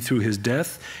 It will be through his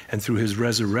death and through his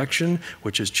resurrection,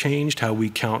 which has changed how we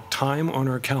count time on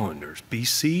our calendars.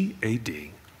 BC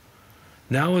AD.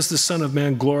 Now is the Son of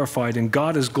Man glorified, and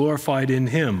God is glorified in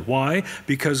him. Why?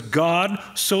 Because God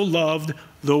so loved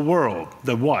the world.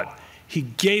 The what? He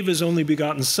gave his only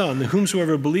begotten Son, that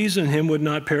whomsoever believes in him would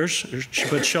not perish,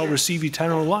 but shall receive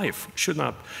eternal life. Should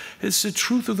not. It's the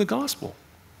truth of the gospel.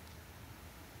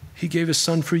 He gave his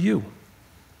Son for you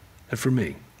and for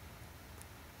me.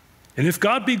 And if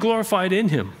God be glorified in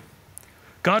him,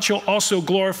 God shall also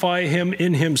glorify him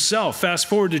in himself. Fast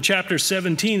forward to chapter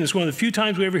 17. It's one of the few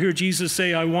times we ever hear Jesus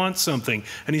say, I want something.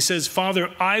 And he says, Father,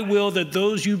 I will that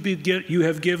those you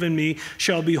have given me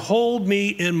shall behold me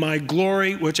in my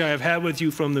glory, which I have had with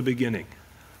you from the beginning.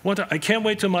 I can't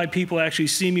wait till my people actually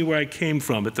see me where I came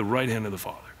from, at the right hand of the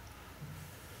Father.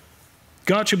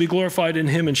 God shall be glorified in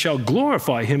him and shall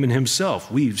glorify him in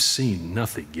himself. We've seen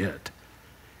nothing yet.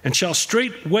 And shall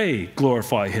straightway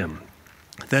glorify him.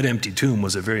 That empty tomb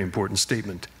was a very important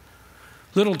statement.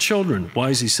 Little children,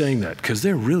 why is he saying that? Because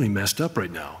they're really messed up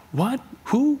right now. What?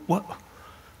 Who? What?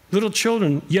 Little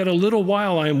children, yet a little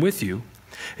while I am with you,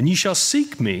 and ye shall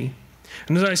seek me.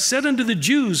 And as I said unto the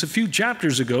Jews a few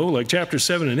chapters ago, like chapter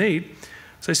 7 and 8,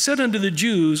 as I said unto the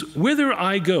Jews, whither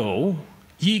I go,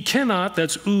 ye cannot,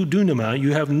 that's dunama,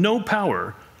 you have no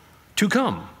power to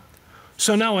come.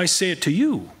 So now I say it to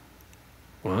you.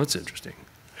 Well, that's interesting.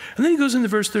 And then he goes into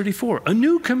verse 34. A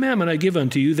new commandment I give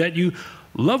unto you, that you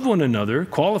love one another,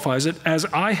 qualifies it, as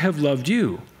I have loved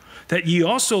you, that ye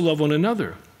also love one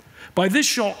another. By this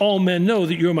shall all men know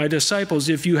that you are my disciples,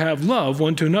 if you have love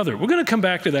one to another. We're going to come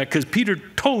back to that because Peter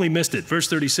totally missed it. Verse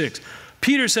 36.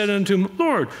 Peter said unto him,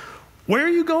 Lord, where are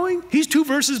you going? He's 2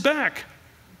 verses back.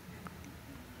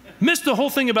 Missed the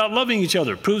whole thing about loving each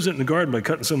other. Proves it in the garden by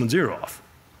cutting someone's ear off.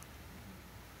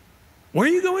 Where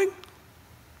are you going?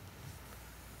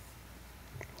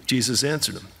 Jesus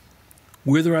answered him,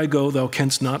 whither I go, thou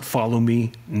canst not follow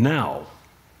me now.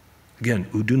 Again,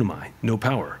 dunamai, no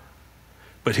power.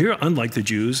 But here, unlike the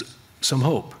Jews, some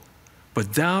hope.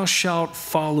 But thou shalt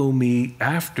follow me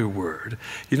afterward.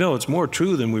 You know, it's more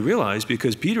true than we realize,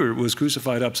 because Peter was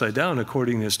crucified upside down,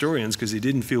 according to historians, because he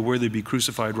didn't feel worthy to be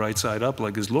crucified right side up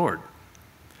like his Lord.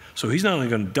 So he's not only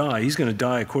going to die, he's going to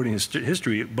die according to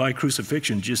history by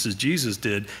crucifixion, just as Jesus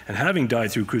did. And having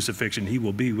died through crucifixion, he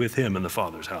will be with him in the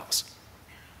Father's house.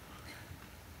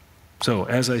 So,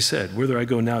 as I said, whither I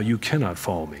go now, you cannot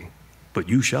follow me, but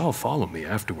you shall follow me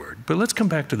afterward. But let's come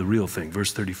back to the real thing.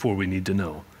 Verse 34, we need to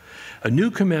know. A new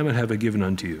commandment have I given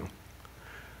unto you,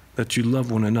 that you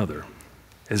love one another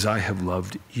as I have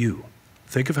loved you.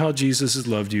 Think of how Jesus has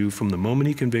loved you from the moment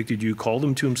he convicted you, called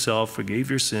him to himself, forgave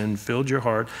your sin, filled your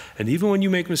heart, and even when you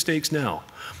make mistakes now.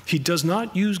 He does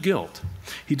not use guilt.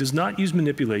 He does not use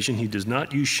manipulation. He does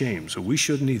not use shame, so we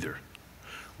shouldn't either.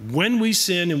 When we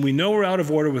sin and we know we're out of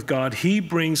order with God, he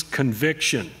brings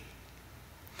conviction.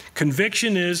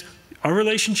 Conviction is, our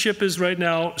relationship is right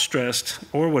now stressed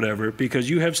or whatever because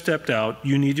you have stepped out.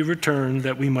 You need to return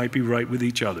that we might be right with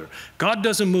each other. God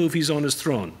doesn't move. He's on his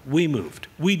throne. We moved.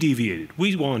 We deviated.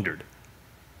 We wandered.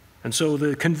 And so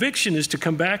the conviction is to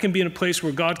come back and be in a place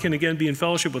where God can again be in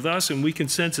fellowship with us and we can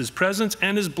sense his presence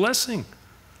and his blessing.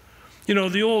 You know,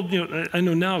 the old, I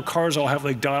know now cars all have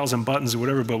like dials and buttons or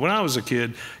whatever, but when I was a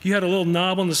kid, you had a little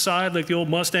knob on the side like the old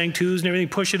Mustang 2s and everything.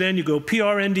 Push it in, you go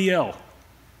PRNDL.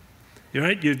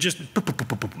 Right? You just,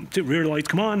 rear lights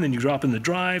come on, then you drop in the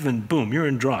drive, and boom, you're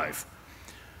in drive.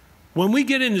 When we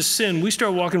get into sin, we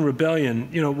start walking rebellion.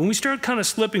 When we start kind of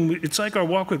slipping, it's like our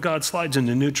walk with God slides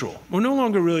into neutral. We're no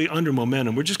longer really under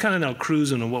momentum. We're just kind of now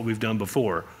cruising on what we've done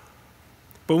before.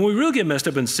 But when we really get messed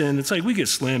up in sin, it's like we get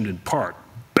slammed in park.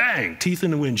 Bang! Teeth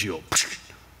in the windshield.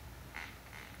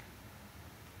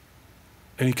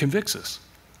 And he convicts us.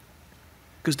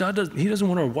 Because he doesn't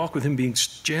want our walk with him being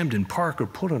jammed in park or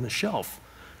put on a shelf.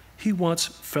 He wants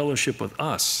fellowship with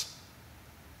us.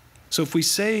 So if we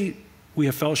say we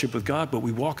have fellowship with God, but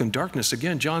we walk in darkness,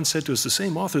 again, John said to us, the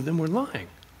same author, then we're lying.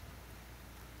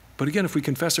 But again, if we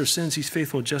confess our sins, he's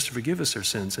faithful and just to forgive us our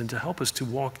sins and to help us to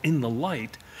walk in the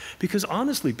light. Because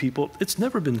honestly, people, it's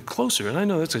never been closer. And I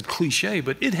know that's a cliche,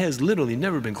 but it has literally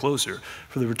never been closer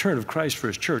for the return of Christ for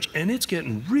his church. And it's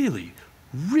getting really,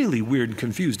 really weird and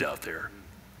confused out there.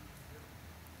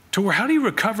 To where, how do you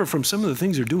recover from some of the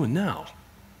things they're doing now?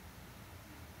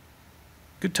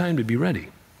 Good time to be ready.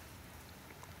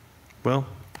 Well,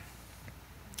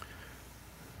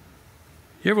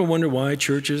 you ever wonder why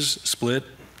churches split,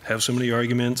 have so many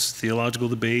arguments, theological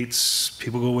debates,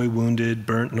 people go away wounded,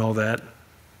 burnt, and all that?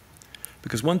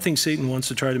 Because one thing Satan wants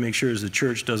to try to make sure is the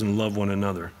church doesn't love one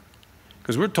another.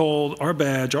 Because we're told our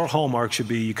badge, our hallmark should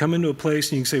be you come into a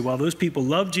place and you can say, well, those people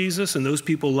love Jesus and those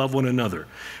people love one another.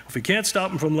 If we can't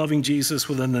stop them from loving Jesus,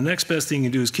 well, then the next best thing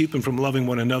you can do is keep them from loving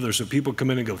one another. So people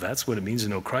come in and go, that's what it means to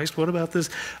know Christ? What about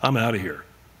this? I'm out of here.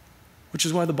 Which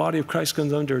is why the body of Christ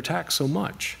comes under attack so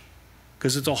much.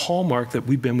 Because it's a hallmark that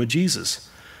we've been with Jesus.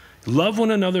 Love one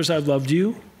another as I've loved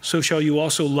you, so shall you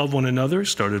also love one another.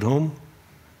 Start at home,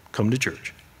 come to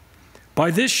church. By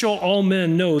this shall all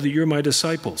men know that you're my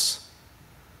disciples,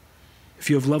 if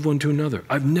you have loved one to another.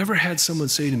 I've never had someone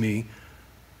say to me,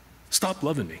 stop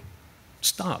loving me.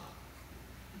 Stop.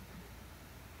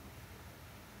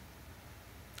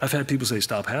 I've had people say,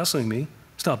 stop hassling me.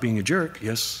 Stop being a jerk.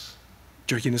 Yes,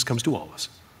 jerkiness comes to all of us.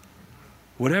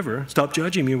 Whatever, stop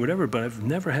judging me or whatever, but I've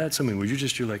never had something where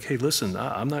you're like, hey, listen,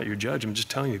 I'm not your judge. I'm just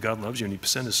telling you God loves you and he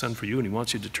sent his son for you and he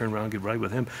wants you to turn around and get right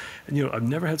with him. And I've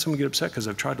never had someone get upset because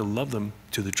I've tried to love them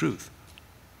to the truth.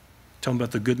 Tell them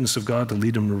about the goodness of God to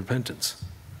lead them to repentance.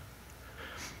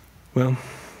 Well,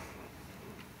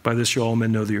 by this shall all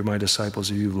men know that you're my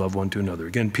disciples if you love one to another.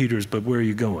 Again, Peter's, but where are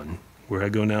you going? Where I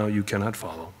go now, you cannot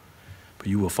follow, but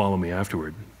you will follow me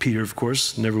afterward. Peter, of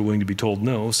course, never willing to be told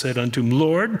no, said unto him,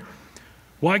 Lord,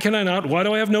 why can I not? Why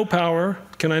do I have no power?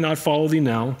 Can I not follow thee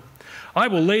now? I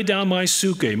will lay down my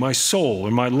suke, my soul,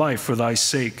 or my life for thy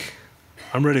sake.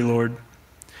 I'm ready, Lord.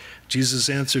 Jesus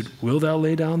answered, will thou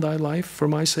lay down thy life for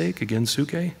my sake? Again,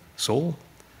 suke, soul.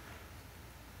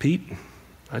 Pete,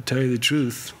 I tell you the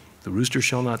truth, the rooster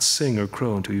shall not sing or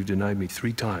crow until you've denied me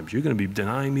 3 times. You're going to be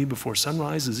denying me before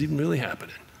sunrise is even really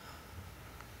happening.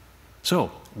 So,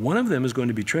 one of them is going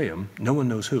to betray him. No one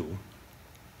knows who.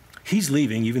 He's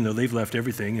leaving, even though they've left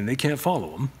everything, and they can't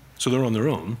follow him, so they're on their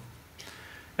own.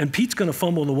 And Pete's going to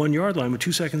fumble on the 1-yard line with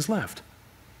 2 seconds left.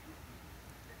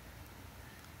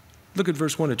 Look at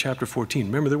verse 1 of chapter 14.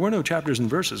 Remember, there were no chapters and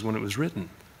verses when it was written.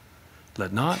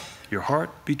 Let not your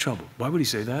heart be troubled. Why would he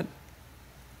say that?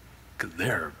 Because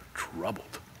they're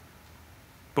troubled.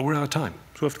 But we're out of time,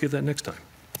 so we'll have to get that next time.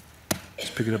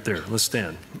 Let's pick it up there. Let's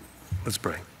stand. Let's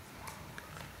pray.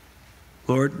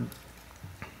 Lord,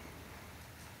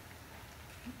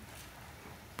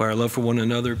 by our love for one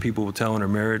another, people will tell in our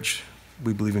marriage,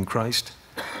 we believe in Christ.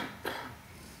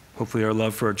 Hopefully our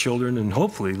love for our children, and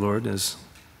hopefully, Lord, as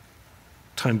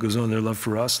time goes on, their love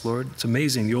for us, Lord. It's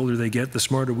amazing. The older they get, the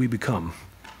smarter we become.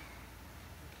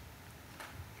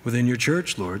 Within your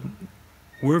church, Lord,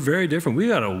 we're very different. We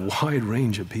got a wide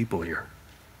range of people here.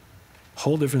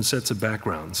 Whole different sets of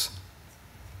backgrounds.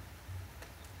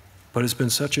 But it's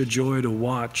been such a joy to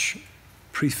watch,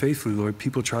 pretty faithfully, Lord,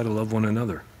 people try to love one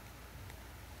another.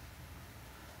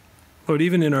 Lord,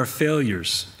 even in our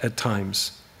failures at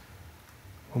times,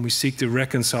 when we seek to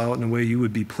reconcile it in a way you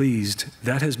would be pleased,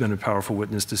 that has been a powerful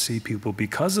witness to see people,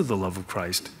 because of the love of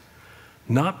Christ,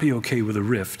 not be okay with a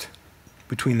rift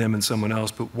between them and someone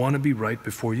else, but want to be right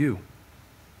before you.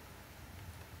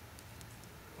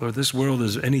 Lord, this world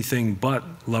is anything but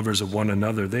lovers of one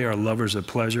another. They are lovers of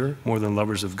pleasure more than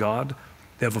lovers of God.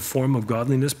 They have a form of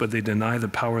godliness, but they deny the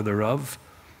power thereof.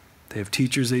 They have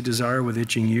teachers they desire with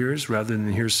itching ears rather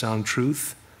than hear sound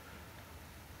truth.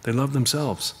 They love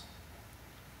themselves.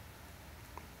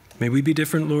 May we be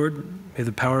different, Lord. May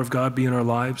the power of God be in our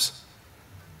lives.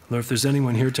 Lord, if there's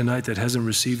anyone here tonight that hasn't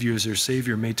received you as their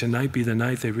Savior, may tonight be the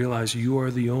night they realize you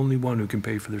are the only one who can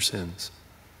pay for their sins.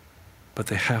 But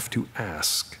they have to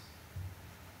ask.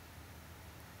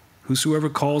 Whosoever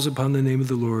calls upon the name of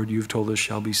the Lord, you have told us,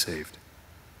 shall be saved.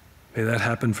 May that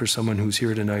happen for someone who's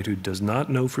here tonight who does not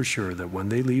know for sure that when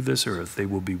they leave this earth, they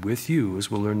will be with you, as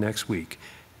we'll learn next week,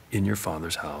 in your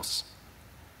Father's house.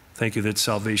 Thank you that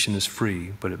salvation is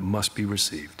free, but it must be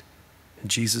received. In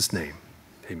Jesus' name,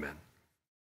 amen.